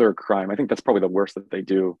other crime. I think that's probably the worst that they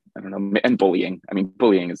do. I don't know. And bullying. I mean,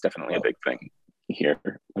 bullying is definitely a big thing here,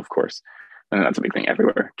 of course. And that's a big thing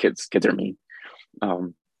everywhere. Kids are mean.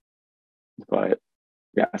 But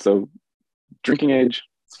yeah, so drinking age.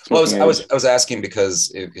 Well, I was asking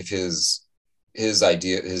because if his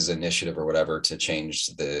idea, his initiative or whatever to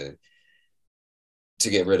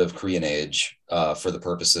get rid of Korean age for the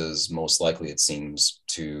purposes, most likely it seems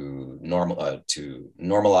to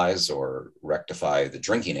normalize or rectify the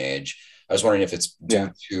drinking age. I was wondering if it's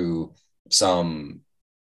due to some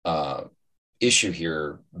issue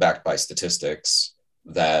here backed by statistics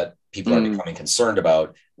that people are becoming concerned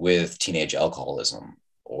about with teenage alcoholism,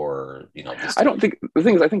 or I don't think the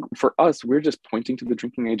thing is, I think for us, we're just pointing to the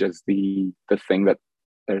drinking age as the thing that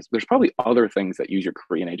there's probably other things that use your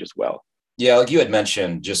Korean age as well. Yeah, like you had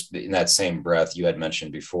mentioned, just in that same breath, you had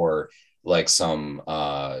mentioned before, like some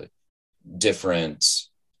different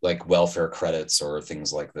like welfare credits or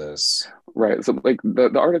things like this. Right. So like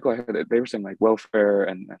the article I had, they were saying like welfare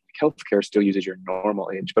and healthcare still uses your normal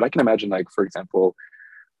age, but I can imagine like, for example,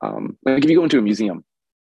 like if you go into a museum,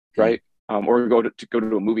 right? Or go to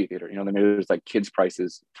a movie theater, maybe there's like kids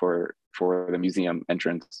prices for the museum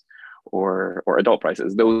entrance or adult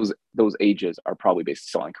prices. Those ages are probably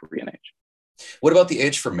based on Korean age. What about the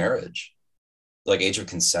age for marriage? Like age of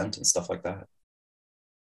consent and stuff like that?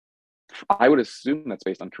 I would assume that's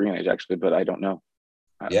based on Korean age actually, but I don't know.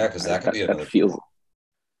 Yeah, because that could be another.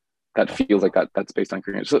 That feels like that's based on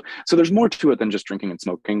Korean. So there's more to it than just drinking and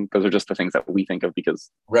smoking. Those are just the things that we think of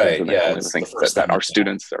because right, yeah, the things that our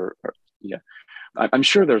students are. Yeah, I'm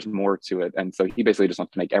sure there's more to it, and so he basically just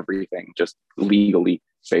wants to make everything just legally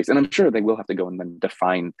based. And I'm sure they will have to go and then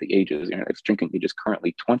define the ages. If drinking age is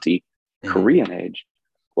currently 20, Korean age.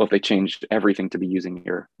 Well, if they changed everything to be using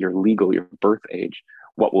your birth age,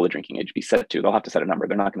 what will the drinking age be set to? They'll have to set a number.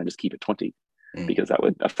 They're not going to just keep it 20. Because that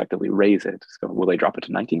would effectively raise it. So will they drop it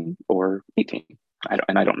to 19 or 18?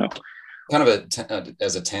 I don't know. Kind of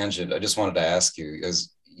as a tangent, I just wanted to ask you,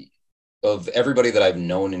 as of everybody that I've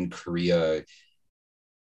known in Korea,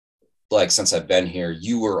 like since I've been here,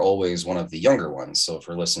 you were always one of the younger ones. So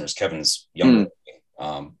for listeners, Kevin's younger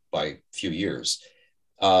by a few years.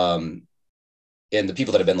 And the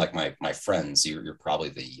people that have been like my friends, you're probably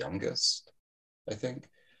the youngest, I think.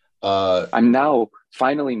 I'm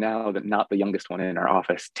finally not the youngest one in our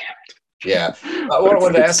office. Damn it. Yeah. I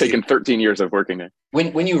wanted to ask you. It's taken 13 years of working there.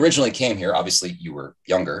 When you originally came here, obviously you were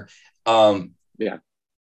younger. Yeah.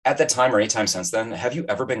 At that time or any time since then, have you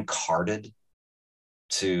ever been carded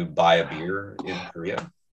to buy a beer in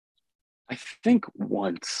Korea? I think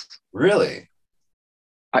once. Really?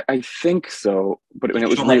 I think so, but when it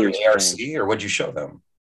was really ARC, or what'd you show them?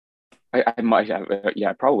 I might have.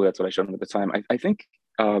 Yeah, probably that's what I showed them at the time. I think.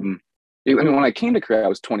 When I came to Korea, I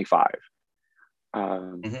was 25.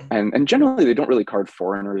 And generally they don't really card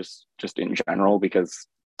foreigners just in general because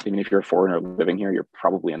even if you're a foreigner living here, you're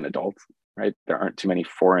probably an adult, right? There aren't too many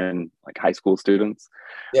foreign like high school students.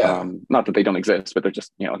 Yeah. Not that they don't exist, but they're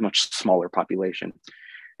just, a much smaller population.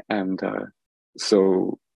 And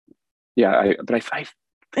so, yeah, I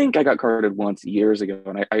think I got carded once years ago,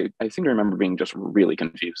 and I seem to remember being just really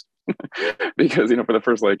confused because for the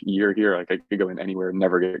first like year here, like I could go in anywhere and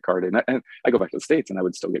never get carded, and I go back to the States and I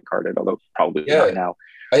would still get carded, although probably not Yeah. now.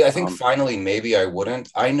 I think finally maybe I wouldn't.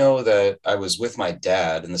 I know that I was with my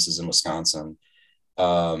dad, and this is in Wisconsin,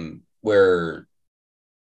 where,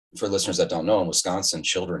 for listeners that don't know, in Wisconsin,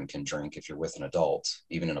 children can drink if you're with an adult,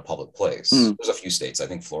 even in a public place. There's a few states. I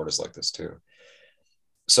think Florida's like this too.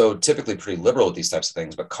 So typically pretty liberal with these types of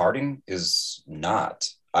things, but carding is not.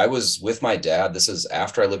 I was with my dad. This is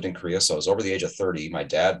after I lived in Korea. So I was over the age of 30. My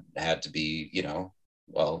dad had to be,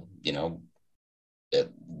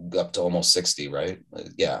 up to almost 60, right?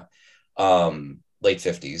 Yeah. Late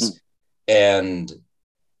 50s. And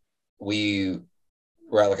we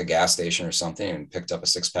were at like a gas station or something and picked up a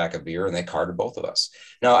 6-pack of beer, and they carded both of us.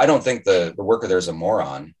 Now, I don't think the worker there's a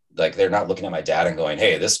moron. Like, they're not looking at my dad and going,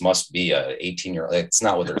 hey, this must be a 18-year-old. It's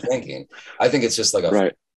not what they're thinking. I think it's just like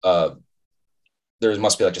there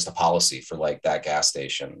must be like just a policy for like that gas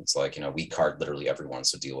station. It's like, we card literally everyone,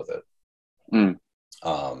 so deal with it.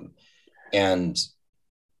 And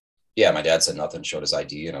yeah, my dad said nothing, showed his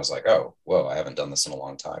ID, and I was like, oh, whoa, I haven't done this in a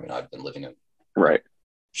long time. I've been living in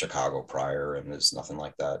Chicago prior, and there's nothing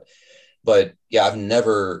like that. But yeah, I've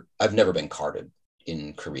never been carded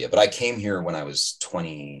in Korea, but I came here when I was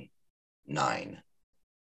 29.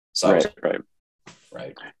 So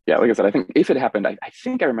right. Yeah, like I said, I think if it happened, I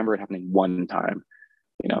think I remember it happening one time,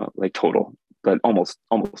 like total, but almost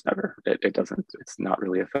never. It doesn't. It's not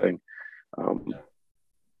really a thing.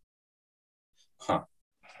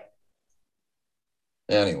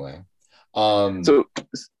 Anyway, so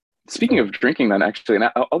speaking of drinking, then actually, and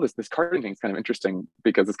all this carding thing is kind of interesting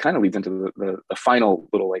because this kind of leads into the final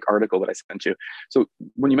little like article that I sent you. So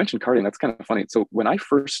when you mentioned carding, that's kind of funny. So when I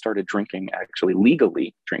first started drinking, actually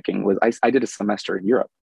legally drinking, was I did a semester in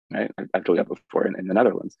Europe. Right? I've told you that before, in the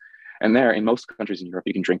Netherlands, and there, in most countries in Europe,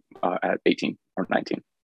 you can drink at 18 or 19.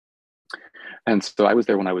 And so I was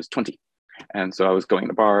there when I was 20. And so I was going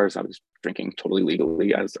to bars, I was drinking totally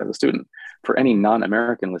legally as a student. For any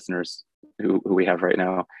non-American listeners who we have right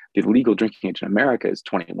now, the legal drinking age in America is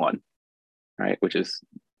 21, right? Which is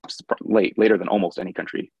later than almost any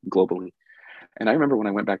country globally. And I remember when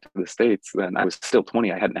I went back to the States, then I was still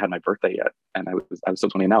 20. I hadn't had my birthday yet. And I was still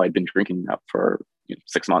 20. And now I'd been drinking now for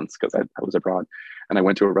 6 months because I was abroad. And I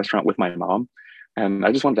went to a restaurant with my mom, and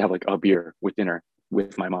I just wanted to have like a beer with dinner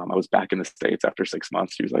with my mom. I was back in the States after 6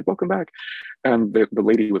 months. She was like, welcome back. And the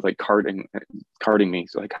lady was like carding me.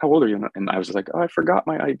 So like, how old are you? And I was just like, oh, I forgot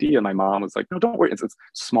my ID. And my mom was like, no, don't worry. It's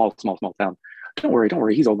small town. Don't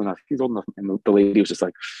worry. He's old enough. And the lady was just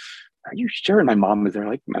like, are you sure? And my mom was there,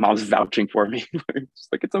 like, my mom's vouching for me. It's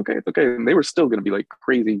like, it's okay. And they were still going to be like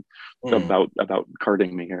crazy about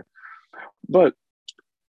carding me here. But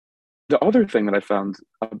the other thing that I found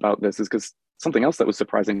about this is because something else that was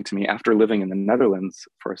surprising to me after living in the Netherlands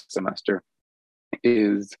for a semester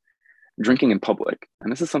is drinking in public.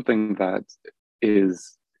 And this is something that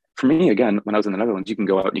is, for me, again, when I was in the Netherlands, you can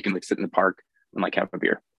go out and you can like sit in the park and like have a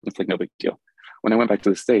beer. It's like no big deal. When I went back to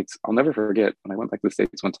the States, I'll never forget, when I went back to the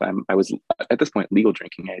States one time, I was at this point legal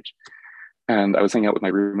drinking age. And I was hanging out with my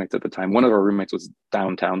roommates at the time. One of our roommates was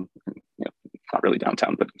downtown, not really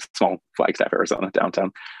downtown, but small Flagstaff, Arizona,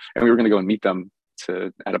 downtown. And we were going to go and meet them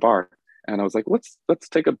at a bar. And I was like, let's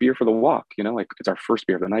take a beer for the walk. Like it's our first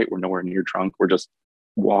beer of the night. We're nowhere near drunk. We're just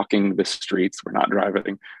walking the streets. We're not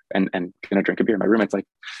driving and going to drink a beer. My roommate's like,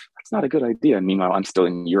 that's not a good idea. And meanwhile, I'm still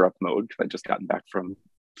in Europe mode because I'd just gotten back from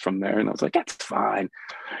there. And I was like, that's fine.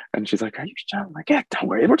 And she's like, are you sure? I'm like, yeah, don't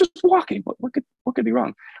worry. We're just walking. What could be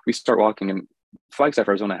wrong? We start walking, and Flagstaff,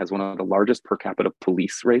 Arizona has one of the largest per capita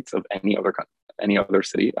police rates of any other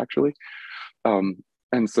city, actually.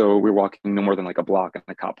 And so we're walking no more than like a block, and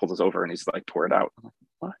the cop pulls us over and he's like, tore it out. I'm like,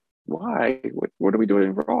 what? Why? What are we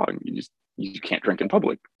doing wrong? You can't drink in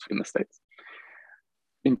public in the States.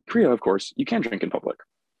 In Korea, of course, you can drink in public,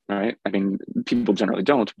 right? I mean, people generally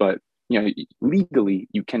don't, but legally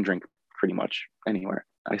you can drink pretty much anywhere.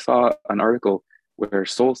 I saw an article where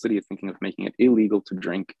Seoul City is thinking of making it illegal to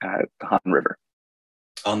drink at the Han River.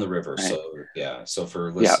 On the river, right? So yeah. So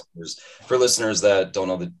for listeners that don't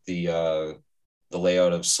know the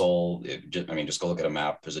layout of Seoul, just go look at a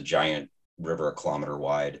map. There's a giant river a kilometer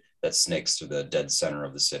wide that snakes through the dead center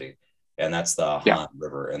of the city. and that's the Yeah. Han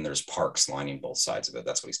River, and there's parks lining both sides of it.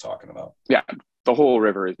 That's what he's talking about. Yeah, the whole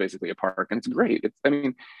river is basically a park, and it's great. I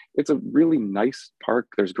mean, it's a really nice park.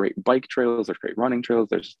 There's great bike trails, there's great running trails,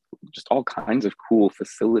 there's just all kinds of cool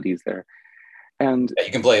facilities there. And yeah,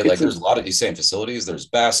 you can play, like, there's a lot of, you saying facilities, there's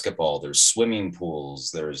basketball, there's swimming pools,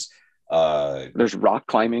 there's rock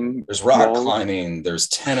climbing, there's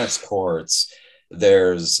tennis courts,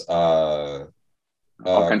 there's all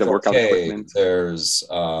kinds of workout equipment. There's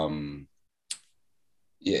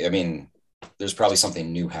yeah, I mean, there's probably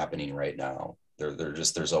something new happening right now.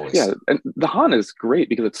 There's always, yeah, and the Han is great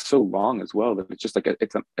because it's so long as well that it's just like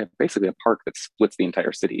basically a park that splits the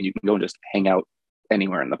entire city, and you can go and just hang out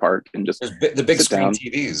anywhere in the park and just there's the big screen down.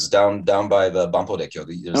 TVs down by the Bampodekyo.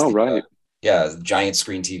 Right. Yeah, giant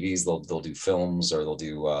screen TVs. They'll do films, or they'll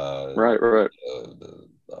do right.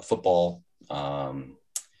 Football.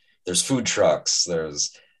 There's food trucks.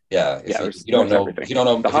 There's if you don't know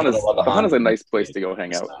the Han is a nice place to go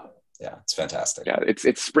hang out. Yeah, it's fantastic. Yeah,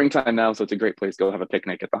 it's springtime now, so it's a great place to go have a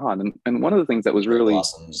picnic at the Han. And one of the things that was really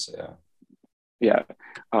blossoms,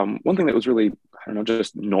 one thing that was really, I don't know,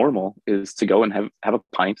 just normal is to go and have a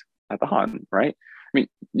pint at the Han, right? I mean,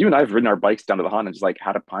 you and I have ridden our bikes down to the Han and just like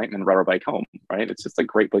had a pint and ride our bike home, right? It's just a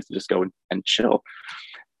great place to just go and chill.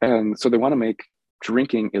 And so they want to make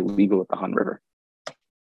drinking illegal at the Han River.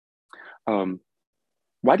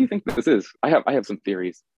 Why do you think this is? I have some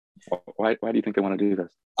theories. Why do you think they want to do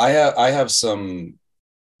this? I have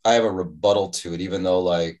a rebuttal to it, even though,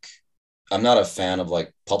 like, I'm not a fan of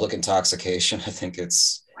like public intoxication. I think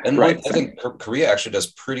it's, and right. I think Korea actually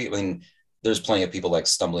does pretty, I mean, there's plenty of people like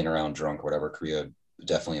stumbling around drunk or whatever. Korea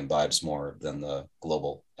definitely imbibes more than the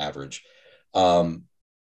global average.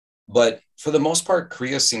 But for the most part,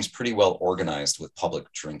 Korea seems pretty well organized with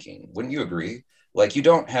public drinking. Wouldn't you agree? Like, you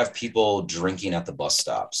don't have people drinking at the bus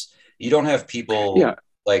stops. You don't have people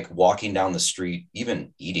like walking down the street,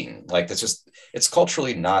 even eating. Like, it's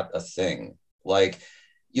culturally not a thing. Like,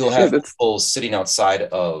 you'll have people sitting outside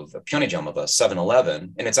of a Pyeongjam of a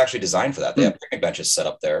 7-Eleven, and it's actually designed for that. They have picnic benches set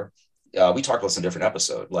up there. We talked about this in a different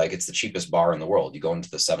episode. Like, it's the cheapest bar in the world. You go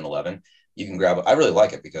into the 7-Eleven, you can grab, I really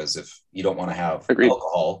like it because if you don't want to have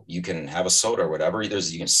alcohol, you can have a soda or whatever. You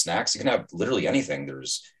can snacks, you can have literally anything.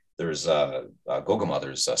 There's goguma,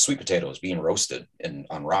 there's sweet potatoes being roasted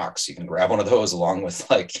on rocks. You can grab one of those along with,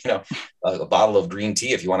 like, a bottle of green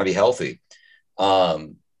tea if you want to be healthy.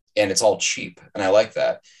 And it's all cheap, and I like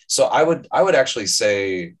that. So I would actually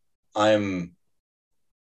say I'm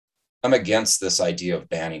against this idea of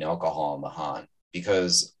banning alcohol in the Han,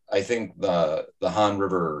 because I think the Han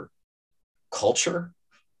River culture,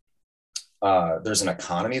 there's an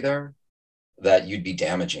economy there that you'd be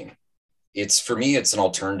damaging. For me, it's an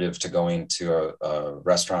alternative to going to a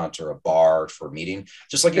restaurant or a bar for a meeting.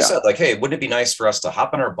 Just like you said, like, hey, wouldn't it be nice for us to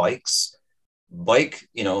hop on our bikes,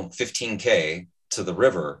 15K to the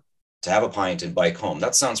river, to have a pint and bike home?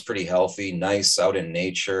 That sounds pretty healthy, nice, out in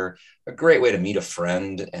nature, a great way to meet a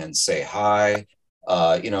friend and say hi.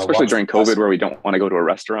 Especially during COVID, where we don't want to go to a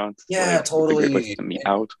restaurant. Yeah, totally. It's a great place to meet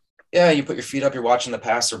out. Yeah, you put your feet up, you're watching the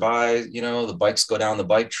passerby, the bikes go down the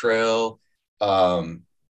bike trail.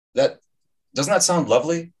 Doesn't that sound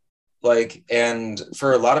lovely? Like, and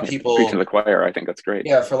for a lot of people, preaching to the choir, I think that's great.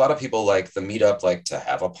 Yeah, for a lot of people, like, the meetup, like, to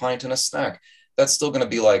have a pint and a snack, that's still going to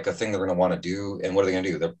be like a thing they're going to want to do. And what are they going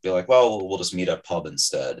to do? They'll be like, well, we'll just meet at a pub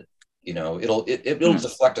instead. It'll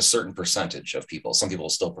deflect a certain percentage of people. Some people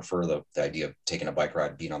still prefer the idea of taking a bike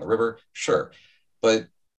ride, being on the river, sure. But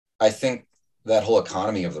I think that whole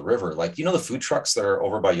economy of the river, like, the food trucks that are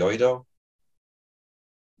over by Yoido,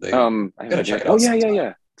 I gotta check it out.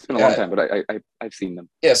 Yeah. It's been a long time, but I've seen them.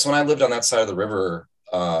 Yeah, so when I lived on that side of the river,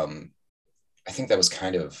 I think that was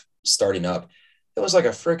kind of starting up. It was like a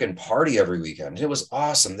freaking party every weekend. It was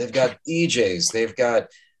awesome. They've got DJs. They've got,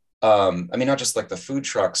 not just like the food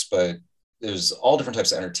trucks, but there's all different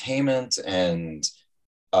types of entertainment, and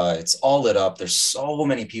it's all lit up. There's so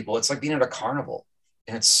many people. It's like being at a carnival,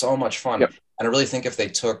 and it's so much fun. Yep. And I really think if they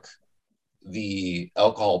took the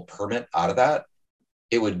alcohol permit out of that,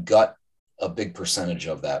 it would gut a big percentage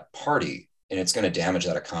of that party, and it's going to damage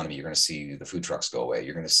that economy. You're going to see the food trucks go away.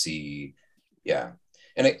 You're going to see, And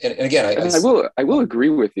again, I will agree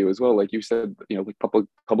with you as well. Like you said, like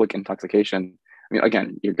public intoxication. I mean,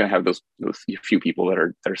 again, you're going to have those few people that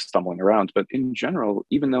are stumbling around, but in general,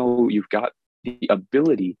 even though you've got the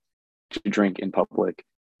ability to drink in public,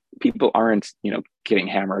 people aren't, getting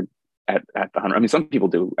hammered at the Han. I mean, some people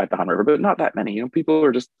do at the Han River, but not that many. People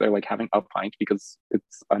are they're like having a pint because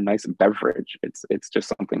it's a nice beverage. It's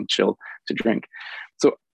just something chill to drink.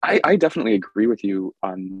 So I definitely agree with you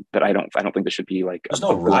on that. I don't think this should be like There's a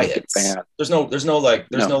no blanket riots. ban. There's no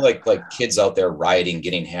No, like kids out there rioting,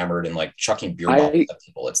 getting hammered, and like chucking beer bottles I at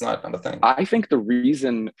people. It's not a thing. I think the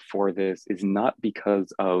reason for this is not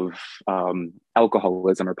because of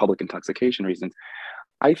alcoholism or public intoxication reasons.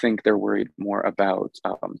 I think they're worried more about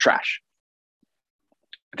trash.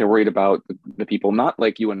 They're worried about the people, not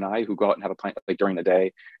like you and I, who go out and have a pint like during the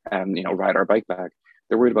day and ride our bike back.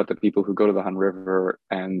 They're worried about the people who go to the Hun River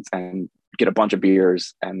and get a bunch of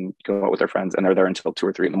beers and go out with their friends, and they're there until 2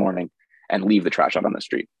 or 3 in the morning and leave the trash out on the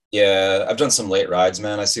street. Yeah, I've done some late rides,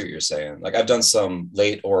 man. I see what you're saying. Like I've done some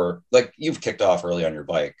late, or like you've kicked off early on your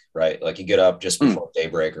bike, right? Like you get up just Mm, before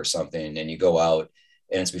daybreak or something and you go out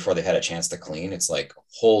and it's before they had a chance to clean. It's like,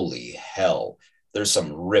 holy hell, there's some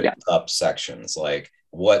yeah, ripped up sections. Like,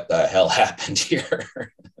 what the hell happened here?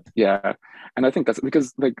 yeah, and I think that's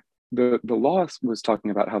because like the law was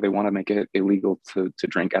talking about how they want to make it illegal to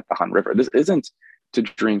drink at the Han River. This isn't to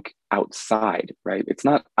drink outside, right? It's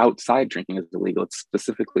not outside drinking is illegal. It's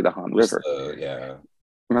specifically the Han Just River. yeah.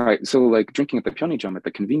 Right. So like drinking at the Pyeongjam at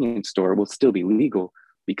the convenience store will still be legal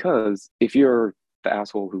because if you're the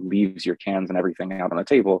asshole who leaves your cans and everything out on the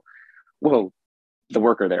table, well, the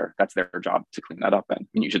worker there, that's their job to clean that up. And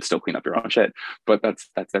you should still clean up your own shit, but that's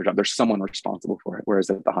their job. There's someone responsible for it. Whereas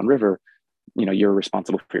at the Han River, you're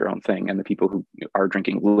responsible for your own thing. And the people who are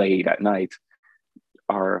drinking late at night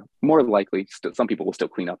are more likely, some people will still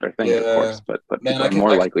clean up their things, of Yeah. course, but Man, people are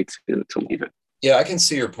more likely to leave it. yeah, I can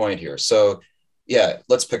see your point here. So yeah,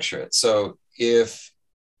 let's picture it. So if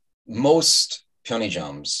most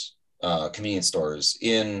Pyeongjams, convenience stores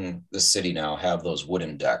in the city now have those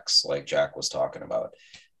wooden decks, like Jack was talking about,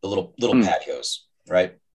 the little Mm, patios,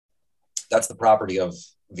 right? That's the property of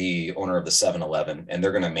the owner of the 7-Eleven, and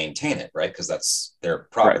they're going to maintain it, right? Because that's their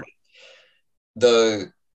right. property.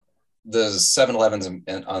 The 7-Elevens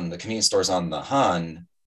and on the convenience stores on the Han,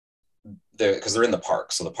 because they're in the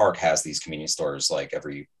park, so the park has these convenience stores like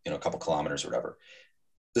every couple kilometers or whatever.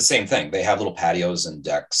 The same thing. They have little patios and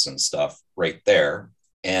decks and stuff right there,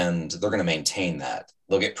 and they're going to maintain that.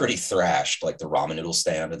 They'll get pretty thrashed, like the ramen noodle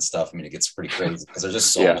stand and stuff. I mean, it gets pretty crazy because there's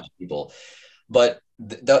just so Yeah. many people, but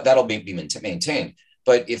that'll be maintained.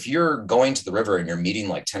 But if you're going to the river and you're meeting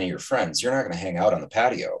like 10 of your friends, you're not going to hang out on the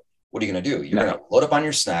patio. What are you going to do? You're going No. to load up on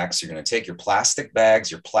your snacks. You're going to take your plastic bags,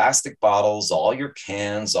 your plastic bottles, all your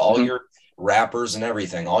cans, all Mm-hmm. your wrappers and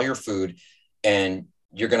everything, all your food, and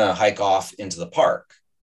you're going to hike off into the park.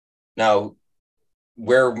 Now,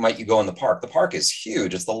 where might you go in the park? The park is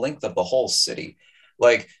huge. It's the length of the whole city.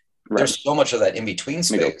 Like Right. there's so much of that in between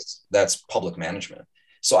space that's public management.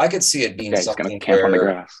 So I could see it being Yeah, he's gonna something camp on the where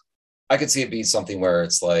grass. I could see it being something where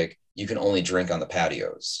it's like you can only drink on the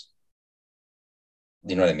patios.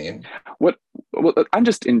 You know what I mean? What? Well, I'm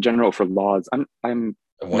just in general for laws. I'm I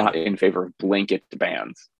wonder. not in favor of blanket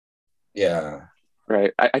bans. Yeah.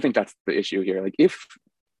 Right. I think that's the issue here. Like,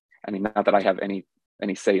 not that I have any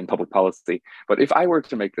say in public policy, but if I were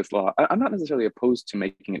to make this law, I'm not necessarily opposed to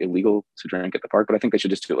making it illegal to drink at the park, but I think they should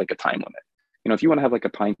just do it like a time limit. If you want to have like a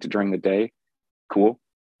pint during the day, cool.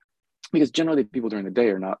 Because generally people during the day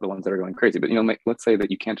are not the ones that are going crazy. But let's say that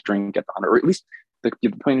you can't drink at the Han, or at least the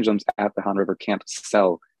Pyeongjams at the Han River can't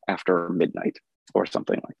sell after midnight or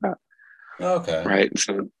something like that. Okay. Right.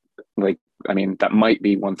 So, like, that might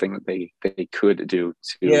be one thing that they could do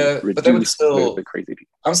to Yeah, but they would reduce still. the crazy people.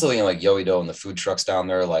 I'm still thinking like Yoido and the food trucks down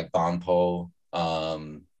there, like Banpo.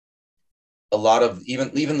 A lot of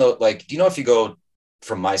even though, like, do you know if you go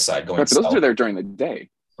from my side going Right, but those south? are there during the day,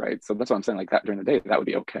 right? So that's what I'm saying. Like that during the day, that would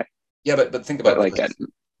be okay. Yeah, but think But about this.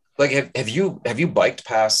 Like, have you biked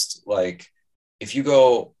past, like, if you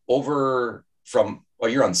go over from, well,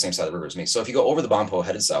 you're on the same side of the river as me. So if you go over the Banpo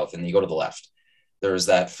headed south and you go to the left, there's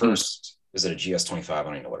that first, is it a GS25? I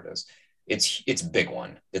don't even know what it is. It's a big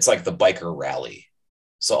one. It's like the biker rally.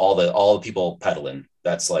 So all the people pedaling,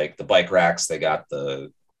 that's like the bike racks. They got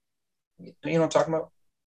you know what I'm talking about?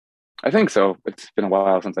 I think so. It's been a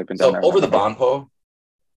while since I've been down So there. over the Banpo,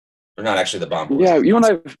 or not actually the Banpo. Yeah, you and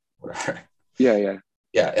I've. Whatever. Yeah.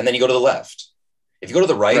 Yeah, and then you go to the left. If you go to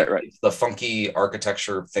the right, Right. it's the funky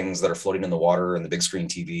architecture things that are floating in the water and the big screen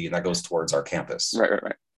TV, and that goes towards our campus. Right.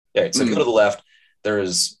 Yeah, so if you go to the left,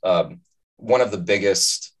 there's one of the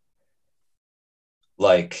biggest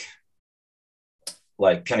like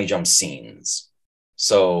Pyeongjam scenes.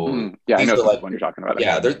 So yeah, I know the one you're talking about.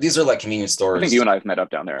 Yeah, these are like convenience stores. I think you and I have met up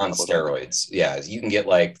down there on steroids. Yeah, you can get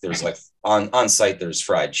there's on site. There's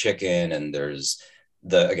fried chicken, and there's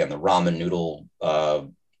the ramen noodle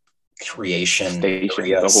creation stage.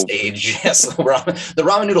 Yes, the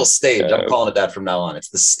ramen noodle stage. I'm calling it that from now on. It's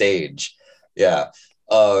the stage. Yeah,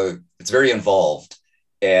 it's very involved.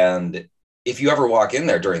 And if you ever walk in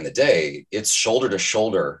there during the day, it's shoulder to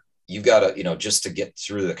shoulder. You've got to, just to get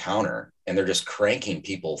through the counter, and they're just cranking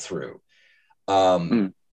people through.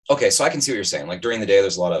 Okay, so I can see what you're saying. Like during the day,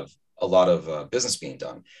 there's a lot of business being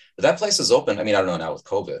done, but that place is open. I mean, I don't know now with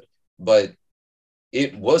COVID, but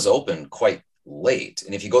it was open quite late.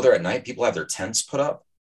 And if you go there at night, people have their tents put up,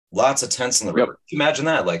 lots of tents in the river. Can you imagine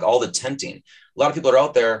that? Like all the tenting. A lot of people are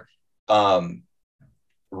out there.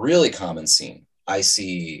 Really common scene I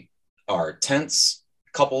see are tents,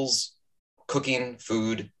 couples, cooking,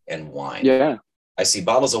 food, and wine. Yeah. I see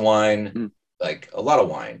bottles of wine, like a lot of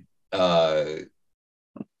wine, but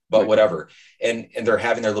whatever. And they're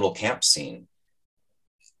having their little camp scene.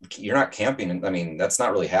 You're not camping. I mean, that's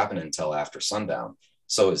not really happening until after sundown.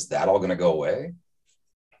 So is that all going to go away?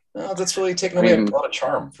 No, that's really taken away a lot of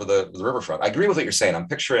charm for the riverfront. I agree with what you're saying. I'm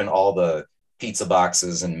picturing all the pizza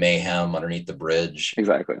boxes and mayhem underneath the bridge.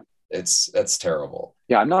 Exactly. That's terrible.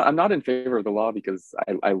 Yeah, I'm not in favor of the law because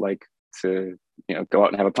I like to go out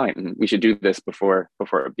and have a pint, and we should do this before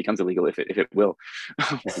it becomes illegal if it will.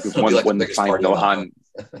 Because when the fine go on,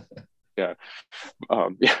 yeah,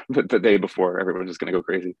 the day before everyone's just gonna go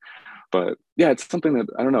crazy. But yeah, it's something that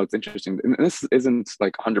I don't know. It's interesting, and this isn't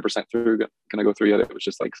like 100% gonna go through yet. It was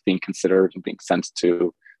just like being considered and being sent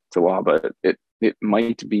to law, but it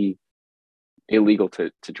might be illegal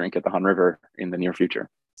to drink at the Han River in the near future.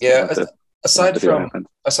 Yeah. Aside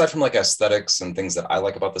from like aesthetics and things that I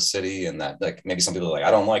like about the city, and that like maybe some people are like, I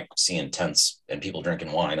don't like seeing tents and people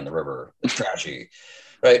drinking wine in the river. It's trashy,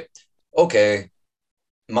 right? Okay.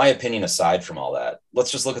 My opinion aside from all that, let's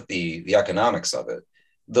just look at the economics of it.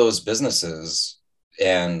 Those businesses,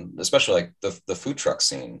 and especially like the food truck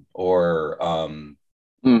scene, or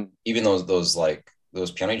even those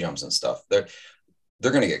peony jumps and stuff, they're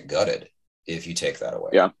going to get gutted if you take that away.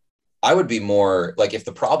 Yeah. I would be more like, if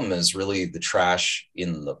the problem is really the trash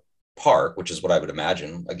in the park, which is what I would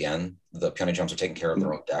imagine. Again, the peony jumps are taking care of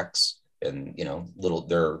their own decks and,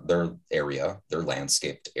 their area, their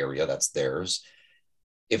landscaped area, that's theirs.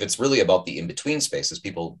 If it's really about the in-between spaces,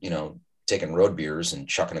 people, taking road beers and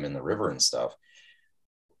chucking them in the river and stuff,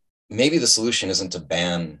 maybe the solution isn't to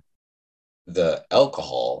ban the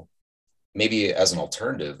alcohol. Maybe as an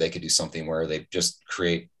alternative, they could do something where they just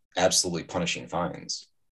create absolutely punishing fines.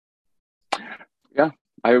 Yeah,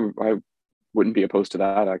 I wouldn't be opposed to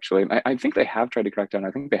that, actually. I think they have tried to crack down.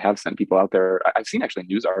 I think they have sent people out there. I've seen actually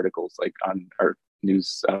news articles like on our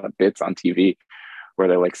news bits on TV where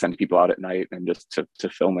they like send people out at night and just to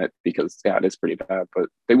film it, because it is pretty bad, but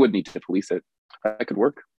they would need to police it. That could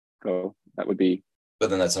work. So that would be. But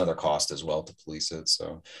then that's another cost as well to police it.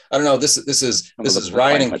 So I don't know. This is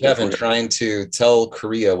Ryan and Kevin trying to tell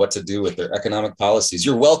Korea what to do with their economic policies.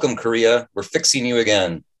 You're welcome, Korea. We're fixing you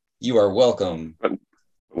again. You are welcome. But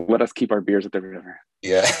let us keep our beers at the river.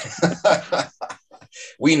 Yeah.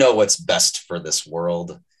 We know what's best for this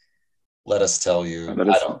world. Let us tell you. I don't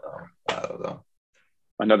know.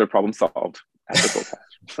 Another problem solved at the Soul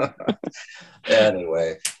Patch.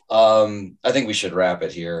 Anyway, I think we should wrap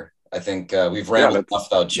it here. I think we've rambled enough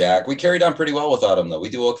without Jack. We carried on pretty well without him, though. We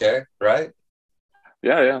do okay, right?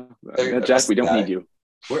 Yeah. Jack, we don't need you.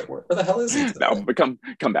 Where the hell is he today? No, but come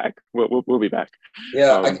back. We'll be back.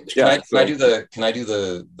 Yeah. Can I do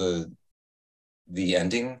the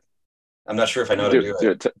ending? I'm not sure if I know how to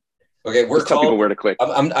do it. Okay, we're tell people where to click.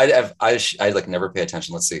 I like never pay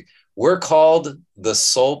attention. Let's see. We're called the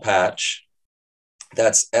Soul Patch.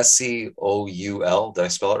 That's SCOUL. Did I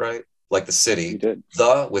spell it right? Like the city. You did.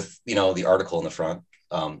 The with the article in the front.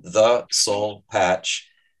 The Soul Patch.com.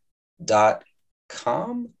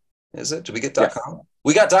 Is it? Did we get .com?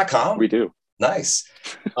 We got .com. We do. Nice.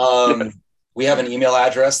 We have an email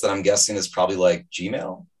address that I'm guessing is probably like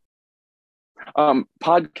Gmail.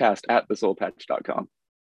 Podcast at thesoulpatch.com.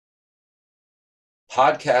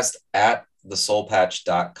 Podcast at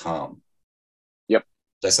thesoulpatch.com. Yep.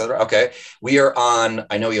 Did I say that right? Okay. We are on,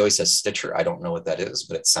 I know he always says Stitcher. I don't know what that is,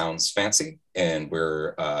 but it sounds fancy. And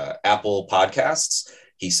we're Apple Podcasts.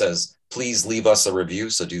 He says, please leave us a review.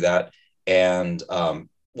 So do that. And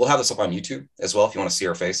we'll have this up on YouTube as well if you want to see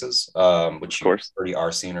our faces, which you already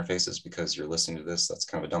are seeing our faces because you're listening to this. That's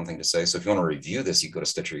kind of a dumb thing to say. So if you want to review this, you go to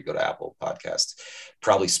Stitcher, you go to Apple Podcasts,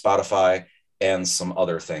 probably Spotify, and some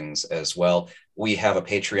other things as well. We have a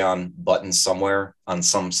Patreon button somewhere on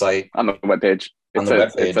some site. On the webpage.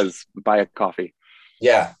 It says buy a coffee.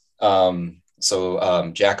 Yeah.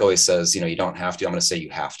 So Jack always says, you don't have to. I'm going to say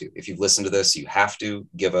you have to. If you've listened to this, you have to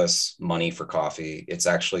give us money for coffee. It's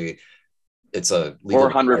a legal. Or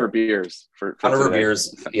Han River beers. For Han River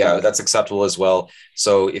beers. Yeah, that's acceptable as well.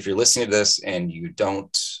 So if you're listening to this and you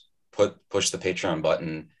don't push the Patreon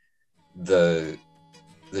button, the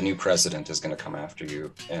the new president is going to come after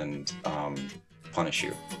you and punish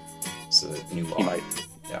you. It's a new law. He might.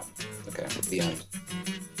 Yeah. Okay. The end.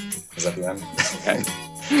 Is that the end? Okay.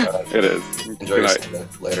 It is. Enjoy your Sunday.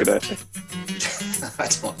 Later. Good day. I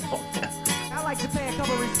don't know. I like to pay a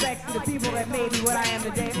couple respects to the people that made me what I am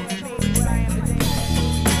today.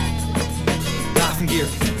 Nothing gear.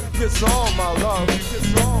 It's all my love.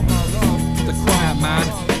 It's all my love. The quiet man.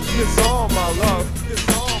 It's all my love. It's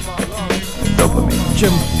all my love. Dopamine.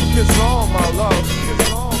 Jim. It's all my love.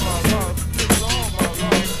 It's all my love. It's all my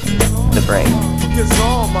love. The brain. It's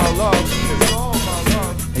all my love. It's all my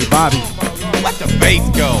love. Hey, Bobby. Let the bass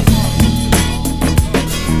go.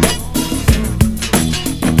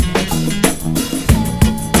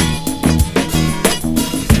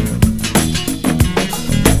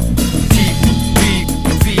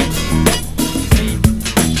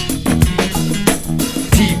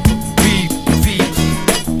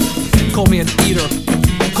 Call me an eater,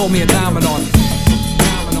 call me a phenomenon.